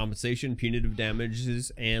amount of compensation, punitive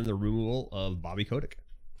damages, and the removal of Bobby Kotick.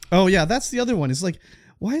 Oh, yeah, that's the other one. It's like,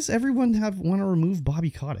 why does everyone want to remove Bobby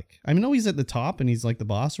Kotick? I know he's at the top and he's like the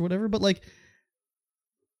boss or whatever, but like,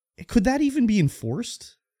 could that even be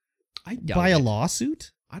enforced? I doubt by it. A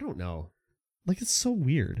lawsuit? I don't know. Like, it's so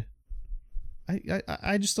weird.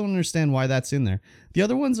 I just don't understand why that's in there. The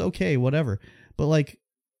other one's okay, whatever. But like,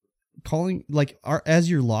 calling like as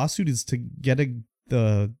your lawsuit is to get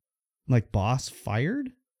the like boss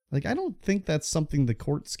fired, like I don't think that's something the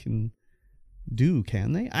courts can do,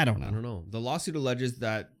 can they? I don't know. The lawsuit alleges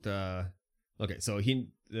that so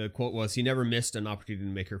the quote was, he never missed an opportunity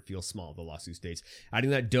to make her feel small, the lawsuit states,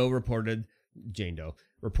 adding that Jane Doe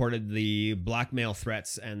reported the blackmail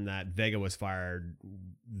threats and that Vega was fired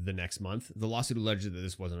the next month. The lawsuit alleged that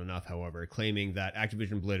this wasn't enough, however, claiming that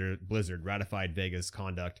Activision Blizzard ratified Vega's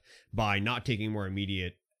conduct by not taking more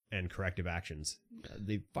immediate and corrective actions.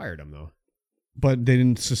 They fired him, though. But they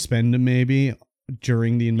didn't suspend him, maybe,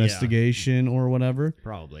 during the investigation or whatever?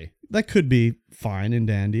 Probably. That could be fine and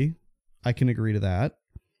dandy. I can agree to that.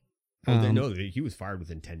 They know that he was fired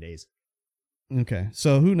within 10 days. Okay,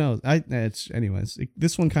 so who knows?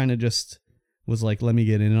 This one kind of just was like, let me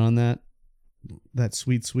get in on that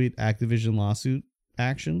sweet Activision lawsuit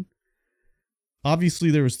action. Obviously,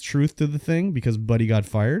 there was truth to the thing because Buddy got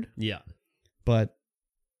fired. Yeah, but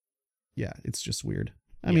yeah, it's just weird.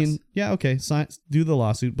 I mean, yeah, okay, do the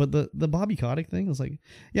lawsuit, but the Bobby Kotick thing is like,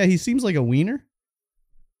 yeah, he seems like a wiener.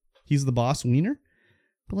 He's the boss wiener,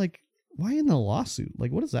 but like, why in the lawsuit?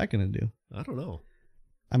 Like, what is that going to do? I don't know.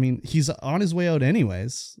 I mean, he's on his way out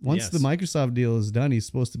anyways. Once the Microsoft deal is done, he's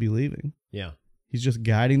supposed to be leaving. Yeah. He's just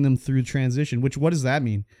guiding them through transition, what does that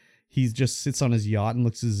mean? He just sits on his yacht and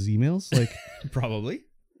looks at his emails? Like, probably.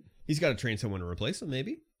 He's got to train someone to replace him,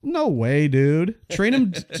 maybe. No way, dude. Train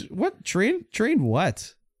him. What? Train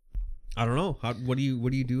what? I don't know. What do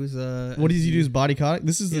you do as a... What does he do as Bobby Kotick?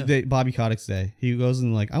 This is the day, Bobby Kotick's day. He goes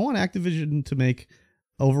and like, I want Activision to make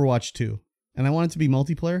Overwatch 2. And I want it to be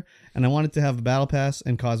multiplayer, and I want it to have a battle pass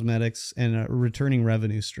and cosmetics and a returning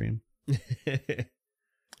revenue stream.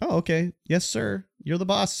 Oh, okay. Yes, sir. You're the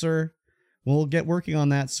boss, sir. We'll get working on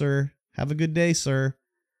that, sir. Have a good day, sir.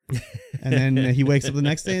 And then he wakes up the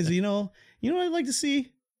next day and says, you know what I'd like to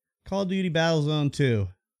see? Call of Duty Battlezone 2.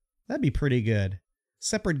 That'd be pretty good.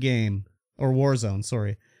 Separate game. Or Warzone,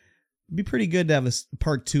 sorry. It'd be pretty good to have a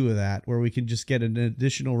part 2 of that where we could just get an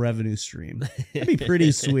additional revenue stream. That'd be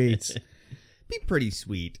pretty sweet. Be pretty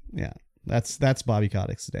sweet. Yeah, that's Bobby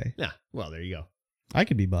Kotick's day. Yeah, well, there you go. I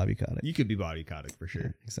could be Bobby Kotick. You could be Bobby Kotick for sure.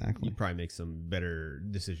 Yeah, exactly. You'd probably make some better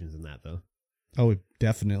decisions than that, though. Oh,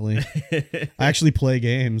 definitely. I actually play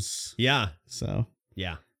games. Yeah. So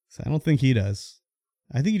Yeah. I don't think he does.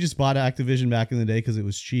 I think he just bought Activision back in the day because it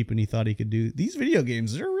was cheap and he thought he could do these video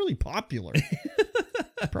games. They're really popular.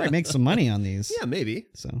 Probably make some money on these. Yeah, maybe.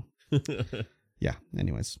 So, yeah.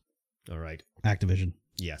 Anyways. All right. Activision.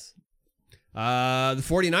 Yes. The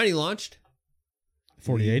 4090 launched.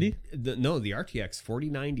 4080? The RTX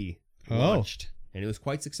 4090 Oh. launched. And it was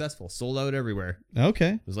quite successful. Sold out everywhere.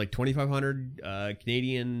 Okay. It was like 2,500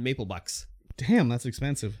 Canadian maple bucks. Damn, that's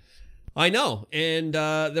expensive. I know. And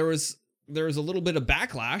there was a little bit of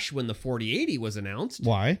backlash when the 4080 was announced.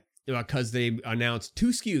 Why? Because they announced two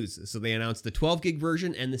SKUs. So they announced the 12 gig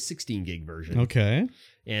version and the 16 gig version. Okay.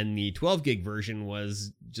 And the 12 gig version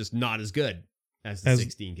was just not as good as the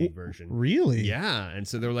 16 gig version. Really? Yeah. And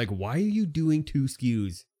so they're like, why are you doing two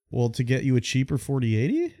SKUs? Well, to get you a cheaper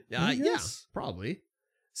 4080? Yeah, probably.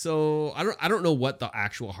 So I don't know what the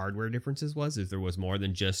actual hardware differences was, if there was more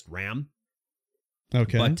than just RAM.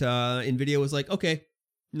 Okay. But NVIDIA was like, okay,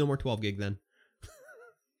 no more 12 gig then.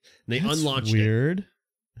 They unlaunched weird. it.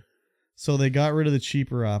 So they got rid of the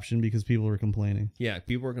cheaper option because people were complaining. Yeah,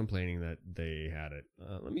 people were complaining that they had it.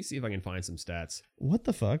 Let me see if I can find some stats. What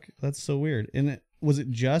the fuck? That's so weird. And was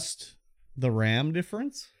it just the RAM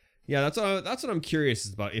difference? Yeah, that's what I'm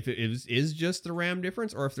curious about. If it is just the RAM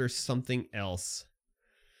difference, or if there's something else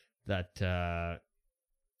that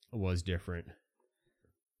was different.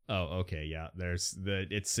 Oh, okay, yeah. It's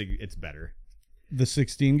better. The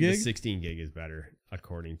 16 gig? The 16 gig is better,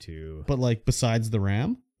 according to. But like besides the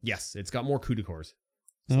RAM? Yes, it's got more CUDA cores.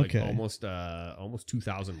 It's okay. like almost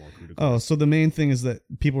 2,000 more CUDA cores. Oh, so the main thing is that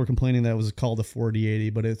people were complaining that it was called a 4080,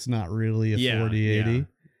 but it's not really a 4080. Yeah.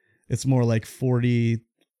 It's more like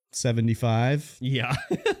 4075. Yeah.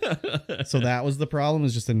 So that was the problem,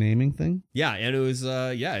 is just a naming thing? Yeah, and it was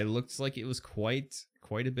it looks like it was quite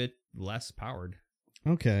a bit less powered.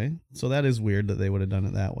 Okay. So that is weird that they would have done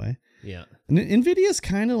it that way. Yeah. And NVIDIA's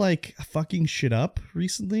kind of like fucking shit up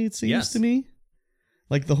recently, it seems to me.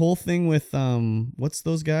 Like the whole thing with what's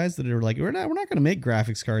those guys that are like, we're not going to make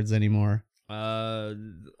graphics cards anymore. Yeah,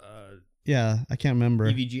 I can't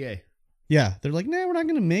remember. EVGA. Yeah, they're like, nah, we're not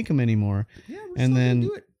going to make them anymore. Yeah, and then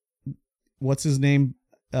do it. What's his name?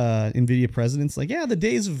 NVIDIA president's like, yeah, the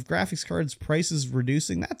days of graphics cards prices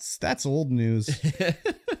reducing, that's old news.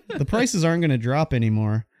 The prices aren't going to drop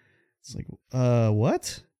anymore. It's like,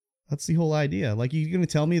 what? That's the whole idea. Like, you're going to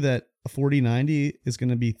tell me that a 4090 is going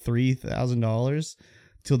to be $3,000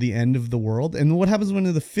 till the end of the world? And what happens when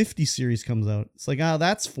the 50 series comes out? It's like,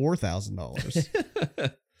 that's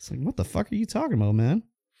 $4,000. It's like, what the fuck are you talking about, man?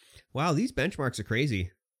 Wow, these benchmarks are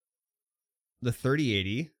crazy. The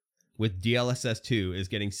 3080 with DLSS 2 is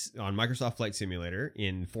getting, on Microsoft Flight Simulator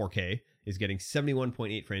in 4K, is getting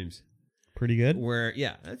 71.8 frames. Pretty good.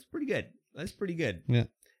 That's pretty good. That's pretty good. Yeah.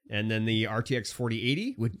 And then the RTX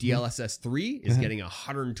 4080 with DLSS 3 is getting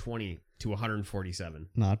 120 to 147.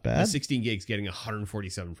 Not bad. The 16 gigs getting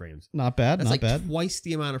 147 frames. Not bad. That's not like bad. Twice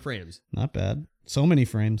the amount of frames. Not bad. So many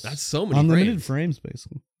frames. That's so many Unlimited frames,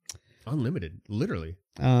 basically. Unlimited, literally.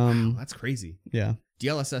 Wow, that's crazy. Yeah.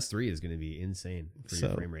 DLSS 3 is going to be insane for your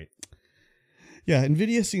frame rate. Yeah,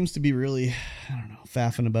 NVIDIA seems to be really, I don't know,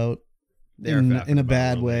 faffing about in a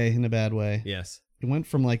bad way. In a bad way. Yes. It went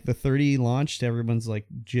from like the 30 launch to everyone's like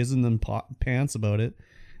jizzing them pants about it.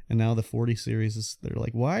 And now the 40 series they're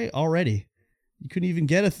like, why already? You couldn't even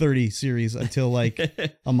get a 30 series until like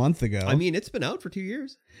a month ago. I mean, it's been out for 2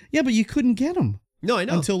 years. Yeah, but you couldn't get them. No, I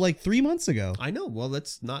know. Until like 3 months ago. I know. Well,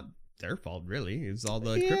 that's not their fault, really. It's all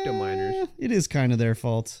the crypto miners. It is kind of their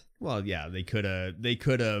fault. Well, yeah, they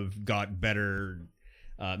could have got better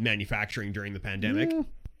manufacturing during the pandemic. Yeah.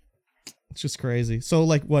 It's just crazy. So,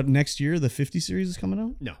 like, what, next year the 50 series is coming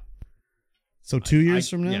out? No. So 2 years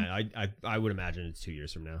from now? Yeah, I would imagine it's 2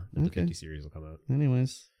 years from now that the 50 series will come out.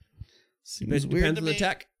 Anyways, it depends on the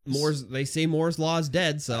tech. They say Moore's law is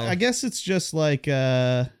dead, so I guess it's just like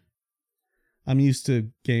I'm used to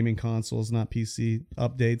gaming consoles, not PC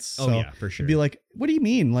updates. So yeah, for sure. It'd be like, what do you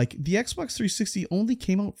mean? Like, the Xbox 360 only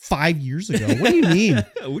came out 5 years ago. What do you mean?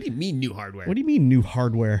 What do you mean new hardware? What do you mean new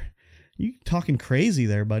hardware? You talking crazy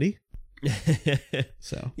there, buddy.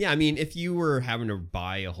 So yeah, I mean, if you were having to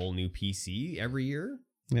buy a whole new PC every year,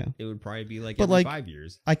 yeah, it would probably be like every 5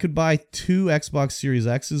 years. I could buy 2 Xbox Series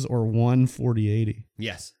X's or 1 4080.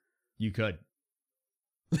 Yes, you could.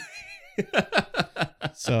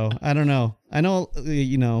 So I don't know. I know,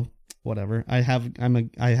 whatever. I have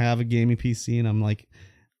a gaming PC and I'm like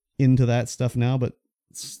into that stuff now, but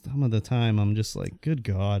some of the time I'm just like, good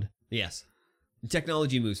God. Yes,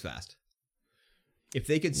 technology moves fast. If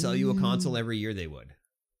they could sell you a console every year, they would.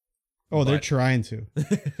 Oh, they're trying to.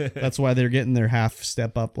 That's why they're getting their half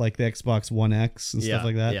step up, like the Xbox One X and stuff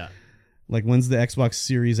like that. Yeah. Like, when's the Xbox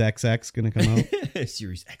Series XX going to come out?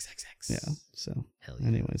 Series XXX. Yeah. So, hell yeah.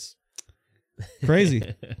 Anyways. Crazy.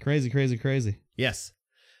 Crazy. Yes.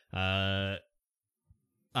 I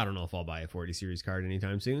don't know if I'll buy a 40 series card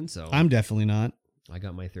anytime soon. So I'm definitely not. I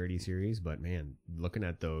got my 30 series, but man, looking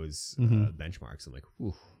at those benchmarks, I'm like,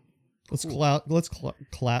 whew. Let's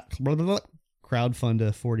crowdfund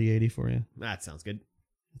a 4080 for you. That sounds good.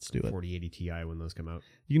 Let's do it. 4080 Ti when those come out.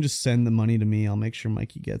 You can just send the money to me. I'll make sure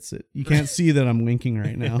Mikey gets it. You can't see that I'm winking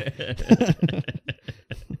right now.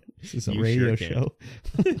 This is a radio show.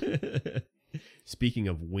 Speaking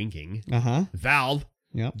of winking, Valve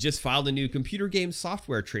just filed a new computer game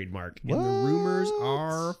software trademark, and the rumors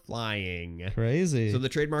are flying. Crazy. So the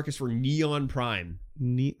trademark is for Neon Prime.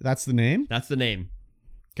 That's the name? That's the name.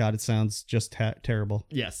 God, it sounds just terrible.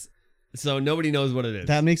 Yes. So nobody knows what it is.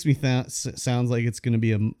 That makes me sounds like it's going to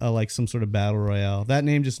be a like some sort of battle royale. That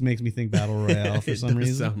name just makes me think battle royale for some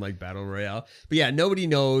reason. Sound like battle royale. But yeah, nobody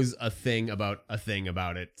knows a thing about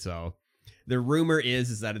it. So the rumor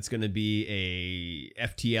is that it's going to be a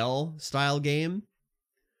FTL style game,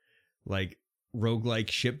 like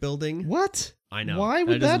roguelike shipbuilding. What? I know. Why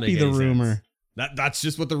would that be the rumor? That's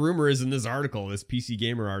just what the rumor is in this article, this PC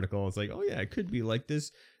Gamer article. It's like, oh yeah, it could be like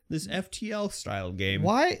this FTL style game.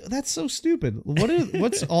 Why? That's so stupid.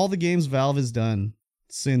 What's all the games Valve has done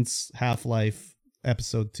since Half-Life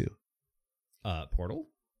Episode 2? Portal?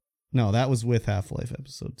 No, that was with Half-Life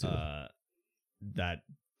Episode 2. That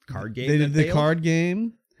card game. They did the card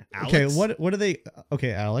game. Alex? Okay, what are they?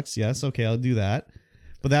 Okay, Alex. Yes, okay, I'll do that.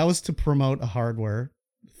 But that was to promote a hardware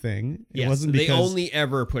thing. It wasn't because they only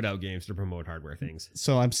ever put out games to promote hardware things.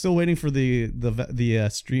 So I'm still waiting for the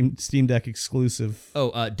Steam Deck exclusive.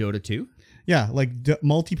 Oh, Dota 2? Yeah, like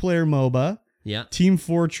multiplayer MOBA. Yeah. Team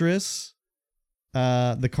Fortress,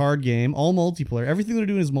 the card game, all multiplayer. Everything they're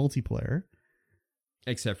doing is multiplayer.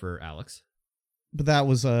 Except for Alex. But that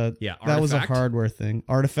was a hardware thing.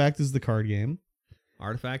 Artifact is the card game.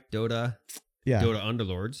 Artifact, Dota. Yeah. Dota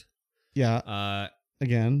Underlords. Yeah.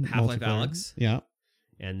 Again, Half-Life multiplayer. Alex. Yeah.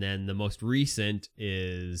 And then the most recent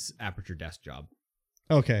is Aperture Desk Job.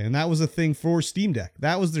 Okay, and that was a thing for Steam Deck.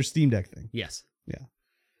 That was their Steam Deck thing. Yes. Yeah.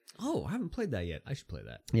 Oh, I haven't played that yet. I should play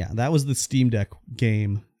that. Yeah, that was the Steam Deck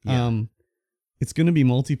game. Yeah. It's going to be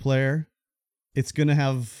multiplayer. It's going to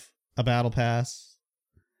have a battle pass.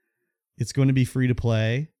 It's going to be free to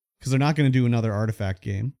play because they're not going to do another Artifact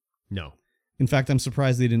game. No. In fact, I'm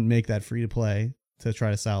surprised they didn't make that free to play to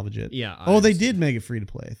try to salvage it. Yeah. They did make it free to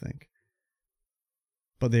play, I think.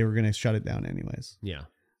 But they were going to shut it down anyways. Yeah.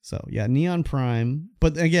 So, yeah, Neon Prime.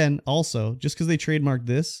 But again, also, just because they trademarked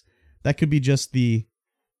this, that could be just the,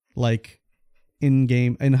 like,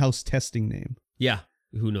 in-house testing name. Yeah.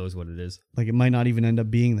 Who knows what it is? Like, it might not even end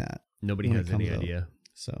up being that. Nobody has any idea.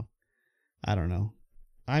 So, I don't know.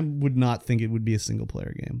 I would not think it would be a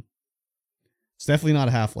single-player game. It's definitely not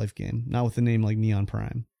a Half-Life game. Not with a name like Neon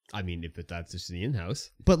Prime. I mean, if that's just the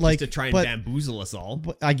in-house. But like just to try and bamboozle us all.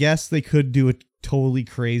 But I guess they could do a totally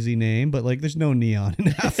crazy name, but like there's no neon in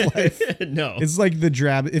Half-Life. No. It's like the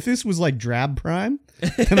drab. If this was like Drab Prime,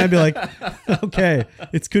 then I'd be like, okay,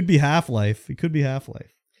 it could be Half-Life. It could be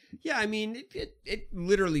Half-Life. Yeah, I mean, it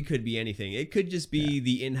literally could be anything. It could just be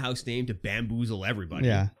the in-house name to bamboozle everybody.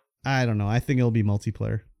 Yeah. I don't know. I think it'll be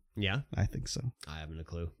multiplayer. Yeah? I think so. I haven't a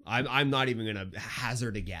clue. I'm not even going to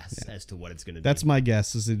hazard a guess as to what it's going to be. That's my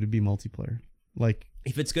guess, is it would be multiplayer. Like,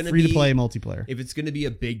 if it's going to free to play multiplayer. If it's going to be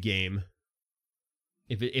a big game,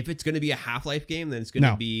 if it's going to be a Half-Life game, then it's going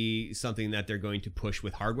to be something that they're going to push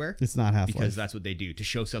with hardware. It's not Half-Life. Because that's what they do, to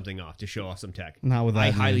show something off, to show off some tech. Not with that.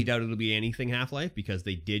 I highly doubt it'll be anything Half-Life because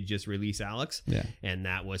they did just release Alex. Yeah. And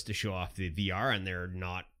that was to show off the VR, and they're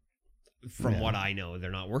not, from what I know,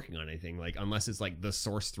 they're not working on anything. Like, unless it's like the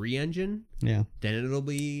Source 3 engine. Yeah. Then it'll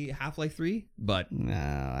be Half-Life 3. But no,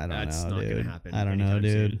 I don't know. That's not going to happen. I don't know,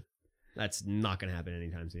 dude. Soon. That's not going to happen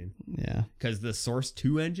anytime soon. Yeah. Because the Source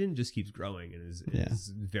 2 engine just keeps growing and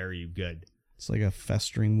is very good. It's like a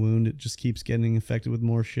festering wound. It just keeps getting infected with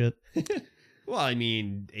more shit. Well, I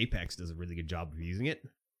mean, Apex does a really good job of using it.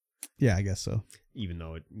 Yeah, I guess so. Even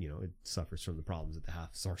though it suffers from the problems that the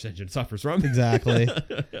Source engine suffers from. Exactly.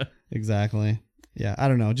 Exactly. Yeah, I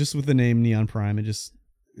don't know. Just with the name Neon Prime, it just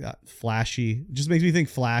flashy. It just makes me think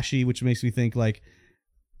flashy, which makes me think like,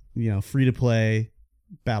 free to play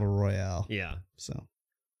battle royale. Yeah. So.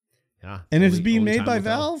 Yeah. And if it's being made by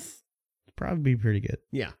Valve, it'd probably be pretty good.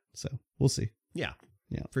 Yeah. So we'll see. Yeah.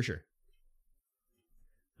 Yeah. For sure.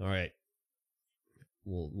 All right.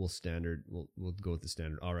 We'll go with the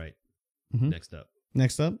standard. All right. Mm-hmm. Next up,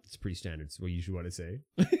 Next up. It's pretty standard. It's usually what I say.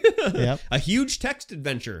 Yep. A huge text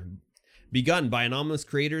adventure begun by anonymous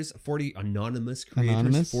creators 40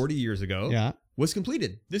 years ago. Yeah. Was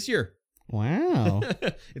completed this year. Wow.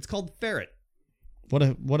 It's called Ferret. What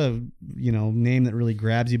a name that really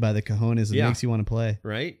grabs you by the cojones and makes you want to play.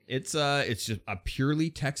 Right? It's just a purely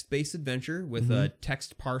text-based adventure with a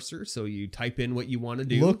text parser. So you type in what you want to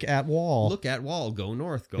do. Look at wall. Go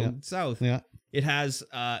north, go south. Yeah. It has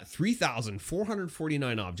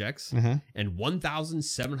 3,449 objects and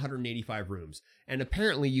 1,785 rooms. And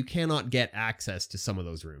apparently you cannot get access to some of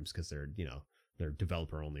those rooms because they're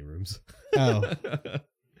developer only rooms. Oh.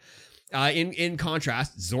 In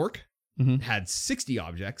contrast, Zork had 60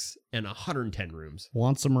 objects and 110 rooms.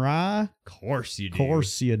 Want some rye? Course you do.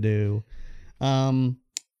 Course you do.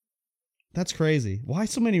 That's crazy. Why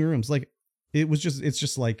so many rooms? Like it's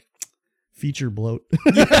just like feature bloat.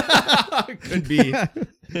 Could be.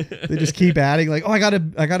 They just keep adding like, oh, I got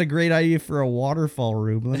a great idea for a waterfall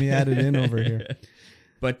room. Let me add it in over here.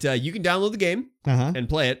 But you can download the game and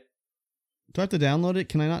play it. Do I have to download it?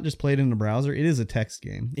 Can I not just play it in the browser? It is a text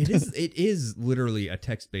game. It is literally a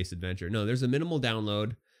text-based adventure. No, there's a minimal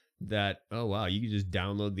download that, oh wow, you can just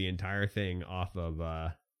download the entire thing off of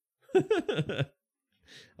a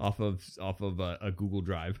Google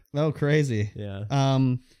Drive. Oh, crazy. Yeah.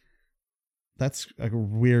 That's a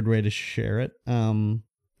weird way to share it.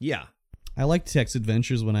 Yeah. I liked text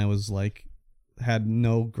adventures when I was had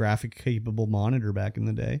no graphic capable monitor back in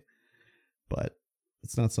the day, but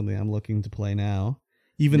it's not something I'm looking to play now,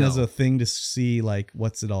 even as a thing to see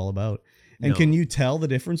what's it all about. And can you tell the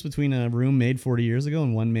difference between a room made 40 years ago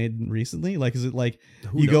and one made recently? Is it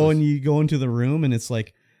you go into the room and it's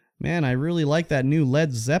like, man, I really like that new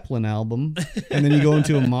Led Zeppelin album. And then you go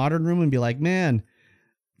into a modern room and be like, man,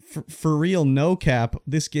 for real, no cap,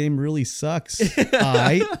 this game really sucks.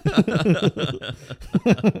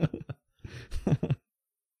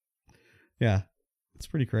 Yeah. It's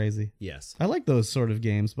pretty crazy. Yes. I like those sort of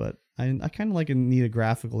games, but I kind of need a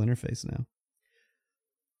graphical interface now.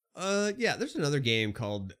 Yeah, there's another game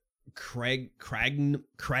called Cragny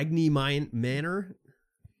Manor.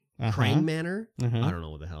 Crane Manor. I don't know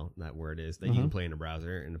what the hell that word is that you can play in a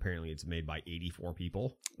browser, and apparently it's made by 84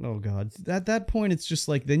 people. Oh god. At that point it's just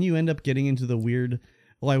then you end up getting into the weird,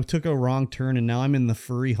 well, I took a wrong turn and now I'm in the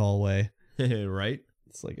furry hallway. Right?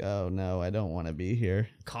 It's oh no, I don't want to be here.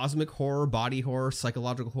 Cosmic horror, body horror,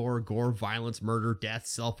 psychological horror, gore, violence, murder, death,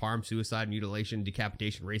 self-harm, suicide, mutilation,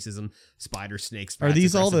 decapitation, racism, spiders, snakes, rats, are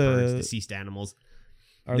these all the birds, deceased animals?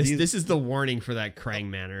 This is the warning for that Krang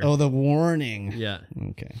Manor. Oh, the warning. Yeah.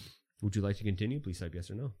 Okay. Would you like to continue? Please type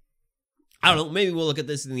yes or no. I don't know. Maybe we'll look at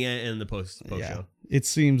this in the end in the post show. It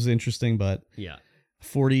seems interesting, but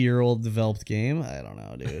 40-year-old developed game? I don't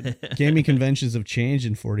know, dude. Gaming conventions have changed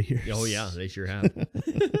in 40 years. Oh, yeah, they sure have.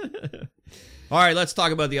 All right, let's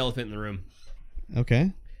talk about the elephant in the room.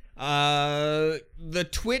 Okay. The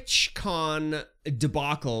TwitchCon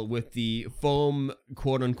debacle with the foam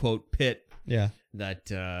quote-unquote pit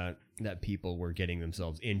that people were getting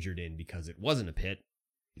themselves injured in because it wasn't a pit.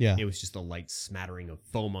 Yeah. It was just a light smattering of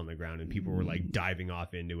foam on the ground, and people were diving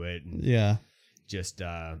off into it. And just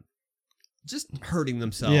hurting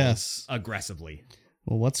themselves aggressively.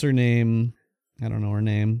 Well, what's her name? I don't know her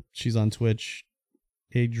name. She's on Twitch.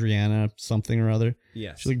 Adriana something or other.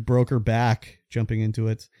 Yes. She broke her back jumping into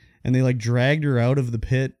it. And they dragged her out of the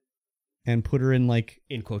pit and put her in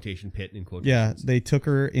in quotation pit in quotation. Yeah, they took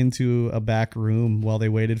her into a back room while they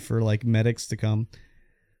waited for medics to come.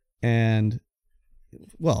 And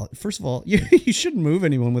well, first of all, you shouldn't move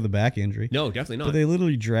anyone with a back injury. No, definitely not. But they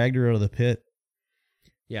literally dragged her out of the pit.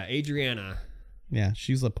 Yeah, Adriana. Yeah,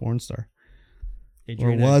 she's a porn star.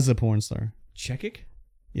 Adriana or was a porn star. Chekic?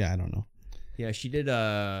 Yeah, I don't know. Yeah, she did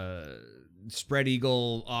a spread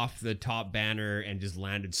eagle off the top banner and just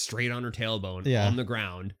landed straight on her tailbone on the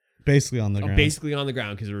ground. Basically on the ground. Basically on the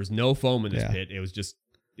ground because there was no foam in this pit.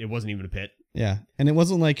 It wasn't even a pit. Yeah, and it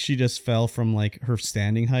wasn't like she just fell from her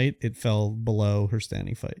standing height. It fell below her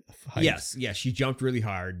standing height. Yes, she jumped really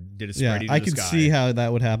hard, did a spread eagle I could see how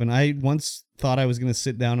that would happen. I once thought I was going to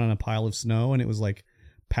sit down on a pile of snow, and it was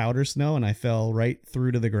powder snow, and I fell right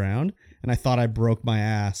through to the ground, and I thought I broke my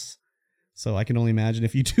ass. So I can only imagine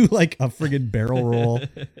if you do a friggin' barrel roll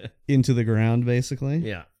into the ground, basically.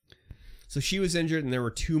 Yeah. So she was injured, and there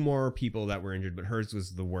were 2 more people that were injured, but hers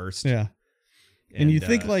was the worst. Yeah. And you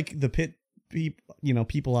think the pit,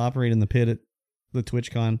 people operate in the pit at the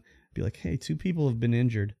TwitchCon, be like, hey, 2 people have been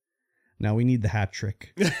injured. Now we need the hat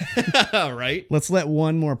trick. Right? Let's let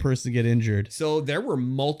one more person get injured. So there were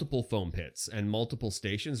multiple foam pits and multiple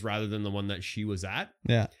stations rather than the one that she was at.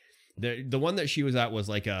 Yeah. The one that she was at was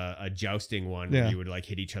like a jousting one where you would like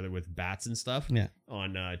hit each other with bats and stuff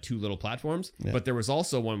on 2 little platforms. Yeah. But there was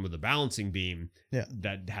also one with a balancing beam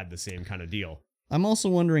that had the same kind of deal. I'm also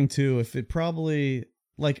wondering too if it probably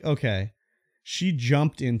like, okay, she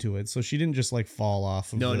jumped into it, so she didn't just like fall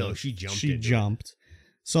off. No, she jumped. She jumped.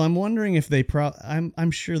 So I'm wondering if they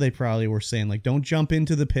I'm sure they probably were saying like, don't jump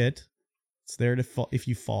into the pit. It's there to fall if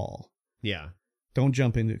you fall. Yeah. Don't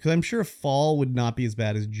jump into it. Because I'm sure a fall would not be as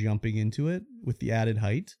bad as jumping into it with the added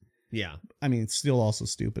height. Yeah. I mean, it's still also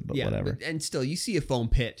stupid, but whatever. And still, you see a foam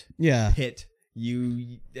pit. Yeah.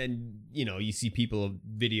 You see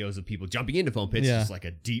videos of people jumping into foam pits. It's just like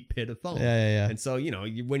a deep pit of foam. Yeah. And so,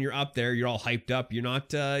 when you're up there, you're all hyped up. You're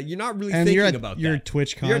not really thinking about that. You're at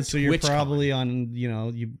TwitchCon, so you're probably on,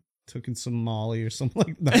 you took in some Molly or something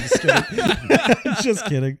like that. No, just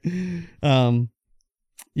kidding.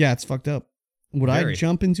 Yeah, it's fucked up. Would I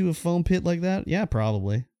jump into a foam pit like that? Yeah,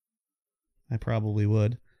 probably. I probably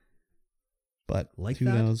would. But like who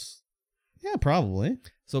knows? Yeah, probably.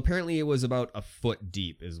 So apparently it was about a foot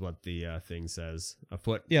deep is what the thing says. A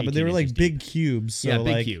foot. Yeah, but they were like big cubes. So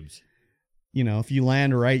big cubes. If you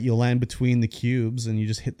land right, you'll land between the cubes and you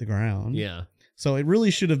just hit the ground. Yeah. So it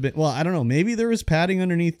really should have been, well, I don't know. Maybe there was padding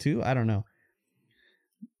underneath too. I don't know.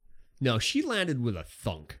 No, she landed with a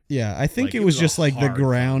thunk. Yeah, I think it was just like the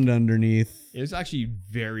ground underneath. It was actually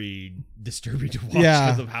very disturbing to watch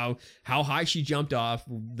because of how high she jumped off,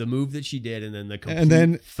 the move that she did, and then the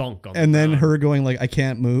complete thunk on the ground. And then her going like, I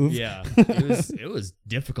can't move. Yeah, it was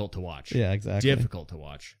difficult to watch. Yeah, exactly. Difficult to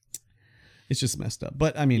watch. It's just messed up.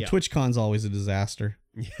 But I mean, TwitchCon's always a disaster.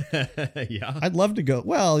 Yeah. I'd love to go.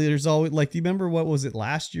 Well, there's always like, do you remember what was it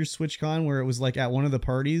last year's TwitchCon where it was like at one of the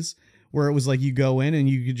parties where it was like you go in and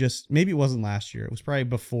you could just, maybe it wasn't last year. It was probably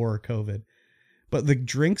before COVID. But the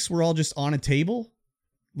drinks were all just on a table.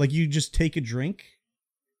 Like you just take a drink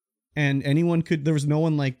and anyone could, there was no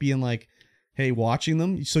one like being like, hey, watching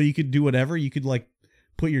them. So you could do whatever. You could like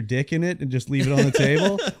put your dick in it and just leave it on the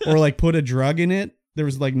table or like put a drug in it. There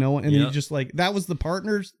was like no one. And you just like, that was the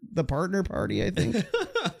partner party, I think,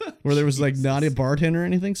 where there was like not a bartender or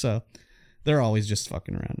anything. So they're always just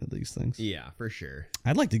fucking around at these things. Yeah, for sure.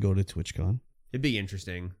 I'd like to go to TwitchCon. It'd be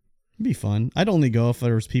interesting. It'd be fun. I'd only go if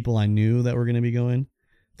there was people I knew that were going to be going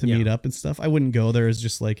to meet up and stuff. I wouldn't go there as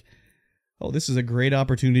just like, oh, this is a great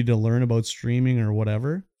opportunity to learn about streaming or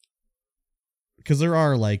whatever. Because there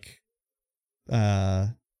are like,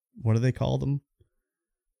 what do they call them?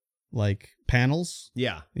 Like panels.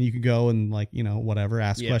 Yeah. And you could go and like, whatever,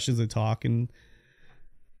 ask questions and talk. And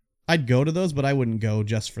I'd go to those, but I wouldn't go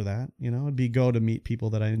just for that. It'd be go to meet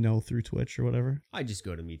people that I know through Twitch or whatever. I just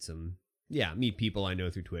go to meet meet people I know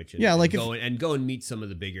through Twitch. And, go and meet some of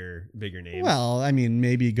the bigger names. Well, I mean,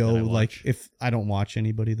 maybe go like if I don't watch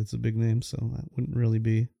anybody that's a big name, so that wouldn't really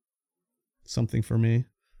be something for me.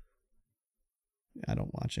 I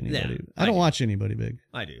don't watch anybody. Yeah, I don't watch anybody big.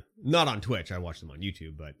 I do. Not on Twitch. I watch them on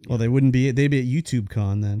YouTube, but well, they wouldn't be. They'd be at YouTube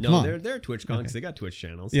Con then. No, they're TwitchCon because they got Twitch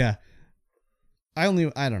channels. Yeah. I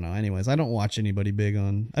don't know. Anyways, I don't watch anybody big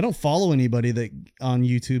I don't follow anybody that on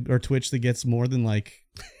YouTube or Twitch that gets more than like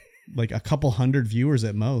a couple hundred viewers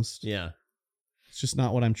at most. Yeah. It's just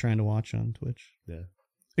not what I'm trying to watch on Twitch. Yeah.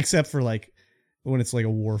 Except for like when it's like a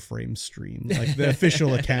Warframe stream, like the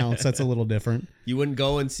official accounts, that's a little different. You wouldn't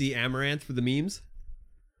go and see Amaranth for the memes?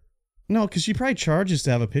 No, because she probably charges to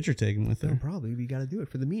have a picture taken with her. Oh, probably. We got to do it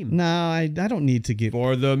for the meme. No, I don't need to give...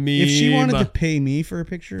 For the meme. If she wanted to pay me for a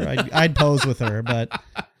picture, I'd pose with her, but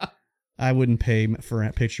I wouldn't pay for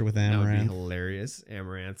a picture with Amaranth. That would be hilarious.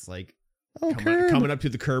 Amaranth's like coming up to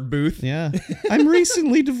the curb booth. Yeah. I'm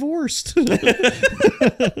recently divorced.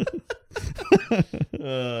 The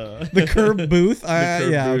curb booth?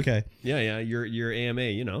 Yeah, booth. Okay. Yeah. Your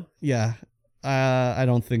AMA, Yeah. I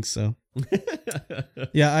don't think so.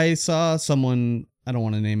 Yeah, I saw someone, I don't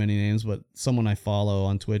want to name any names, but someone I follow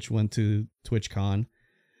on Twitch went to TwitchCon,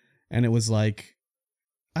 and it was like,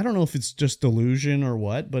 I don't know if it's just delusion or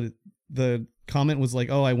what, but the comment was like,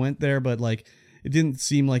 oh, I went there, but like it didn't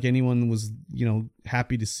seem like anyone was,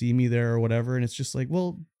 happy to see me there or whatever. And it's just like,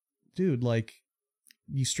 well, dude, like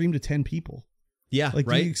you streamed to 10 people. Yeah, like,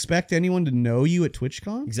 right? Do you expect anyone to know you at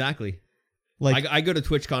TwitchCon? Exactly. Like I go to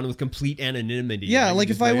TwitchCon with complete anonymity. Yeah,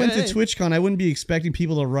 like if I went to TwitchCon, I wouldn't be expecting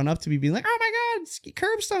people to run up to me being like, oh my God,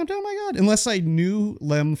 curb stomped, oh my God. Unless I knew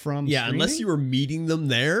them from streaming. Unless you were meeting them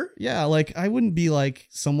there. Yeah, like I wouldn't be like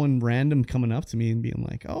someone random coming up to me and being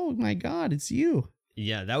like, oh my God, it's you.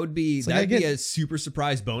 Yeah, that'd be a super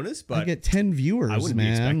surprise bonus, but I get 10 viewers, I wouldn't be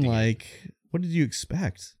expecting like, what did you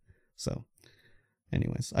expect? So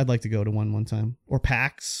anyways, I'd like to go to one time. Or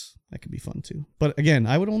PAX. That could be fun too. But again,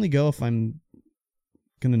 I would only go if I'm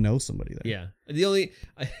going to know somebody there. Yeah. The only,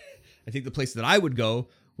 I think the place that I would go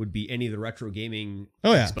would be any of the retro gaming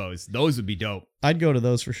expos. Those would be dope. I'd go to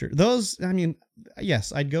those for sure. Those, I mean,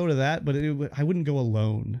 yes, I'd go to that, but I wouldn't go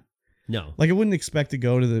alone. No. Like, I wouldn't expect to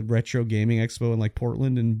go to the retro gaming expo in like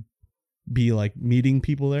Portland and be like meeting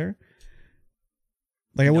people there.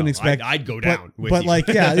 Like, I wouldn't expect. I'd go down with but you. like,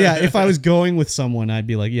 yeah. If I was going with someone, I'd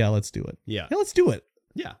be like, yeah, let's do it. Yeah. Yeah, let's do it.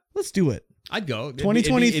 Yeah. Let's do it. I'd go.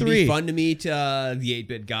 2023. It'd be fun to meet the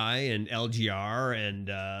 8-Bit guy and LGR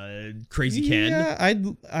and Crazy Ken. Yeah,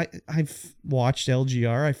 I've watched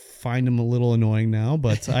LGR. I find him a little annoying now,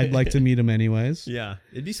 but I'd like to meet him anyways. Yeah,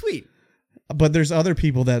 it'd be sweet. But there's other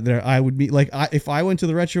people that I would meet. Like, if I went to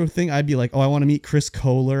the retro thing, I'd be like, oh, I want to meet Chris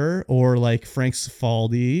Kohler or like Frank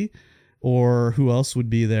Cifaldi, or who else would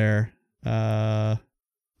be there? God,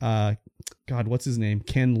 what's his name?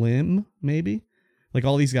 Ken Lim, maybe. Like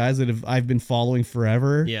all these guys that I've been following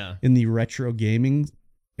forever. Yeah. In the retro gaming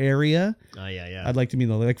area. Oh yeah. I'd like to meet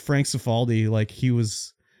them. Like Frank Cifaldi, like he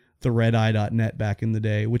was the redeye.net back in the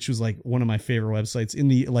day, which was like one of my favorite websites in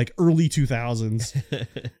the like early 2000s.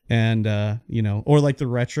 And or like the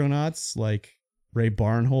Retronauts, like Ray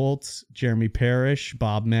Barnholt, Jeremy Parrish,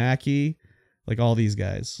 Bob Mackey, like all these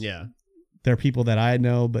guys. Yeah. They're people that I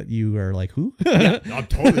know, but you are like, who? Yeah, I'm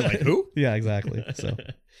totally like, who? Yeah, exactly. So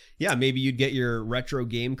yeah, maybe you'd get your retro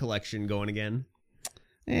game collection going again.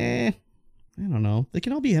 I don't know. They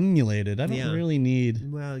can all be emulated. I don't really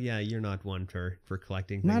need. Well, yeah, you're not one for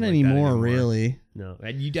collecting. Not like anymore, really. No,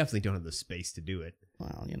 and you definitely don't have the space to do it.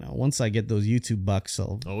 Well, once I get those YouTube bucks,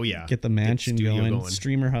 I'll get the mansion going,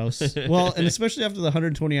 streamer house. Well, and especially after the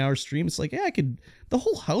 120-hour stream, it's like, the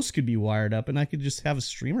whole house could be wired up, and I could just have a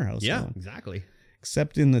streamer house. Yeah, going. Exactly.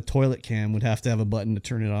 Except in the toilet cam, would have to have a button to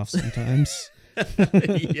turn it off sometimes.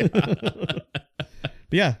 Yeah.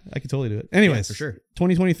 But yeah, I could totally do it. Anyways, for sure.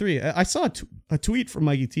 2023. I saw a tweet from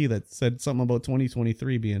Mikey T that said something about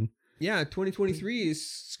 2023 being. Yeah, 2023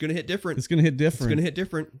 is going to hit different. It's going to hit different. It's going to hit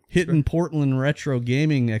different. Hitting Portland retro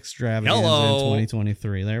gaming extravaganza in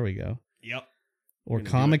 2023. There we go. Yep. Or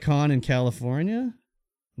Comic-Con in California.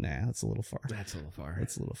 Nah, that's a little far. That's a little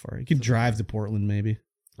far. You can drive to Portland maybe.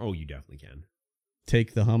 Oh, you definitely can.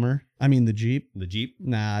 Take the Hummer. I mean the Jeep. The Jeep?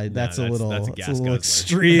 Nah, that's a little guzzler.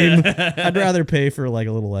 extreme. I'd rather pay for like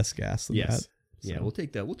a little less gas than that. Yeah, we'll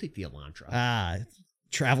take the Elantra.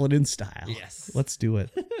 Traveling in style. Yes. Let's do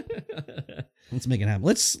it. Let's make it happen.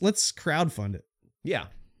 Let's crowdfund it. Yeah.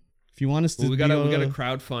 If you want us to we got a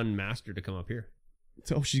crowdfund master to come up here.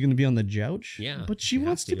 So she's going to be on the jouch? Yeah. But she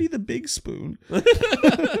wants to be the big spoon.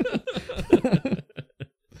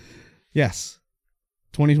 Yes.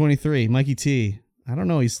 2023, Mikey T. I don't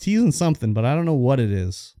know. He's teasing something, but I don't know what it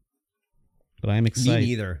is. But I'm excited. Me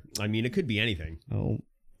neither. I mean, it could be anything. Oh,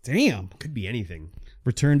 damn. Could be anything.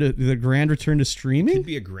 The grand return to streaming? Could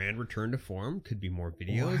be a grand return to form. Could be more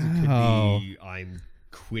videos. Wow. It could be I'm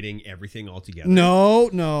quitting everything altogether. No.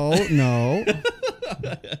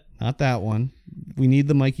 Not that one. We need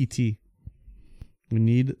the Mikey T.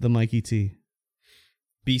 BC.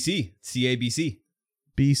 CABC.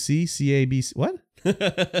 BC, CABC. What?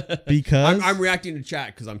 Because I'm reacting to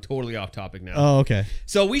chat because I'm totally off topic now. Oh, okay.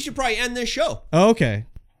 So we should probably end this show. Oh, okay.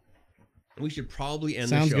 We should probably end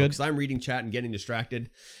Sounds the show good. because I'm reading chat and getting distracted,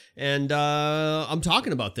 and I'm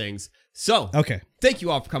talking about things. So, okay. Thank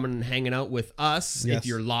you all for coming and hanging out with us. Yes. If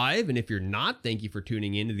you're live, and if you're not, thank you for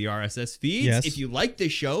tuning into the RSS feeds. Yes. If you like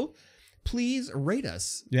this show, please rate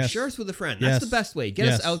us. Yes. Share us with a friend. That's Yes. the best way. Get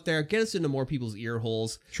us out there. Get us into more people's ear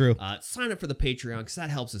holes. True. Sign up for the Patreon because that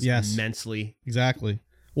helps us Yes. immensely. Exactly.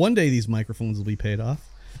 One day these microphones will be paid off.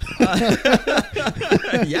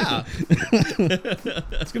 Yeah.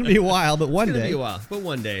 It's going to be a while, but one day.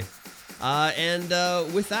 One day. And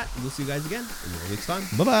with that, we'll see you guys again in 1 week's time.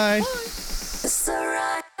 Bye-bye. It's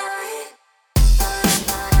alright.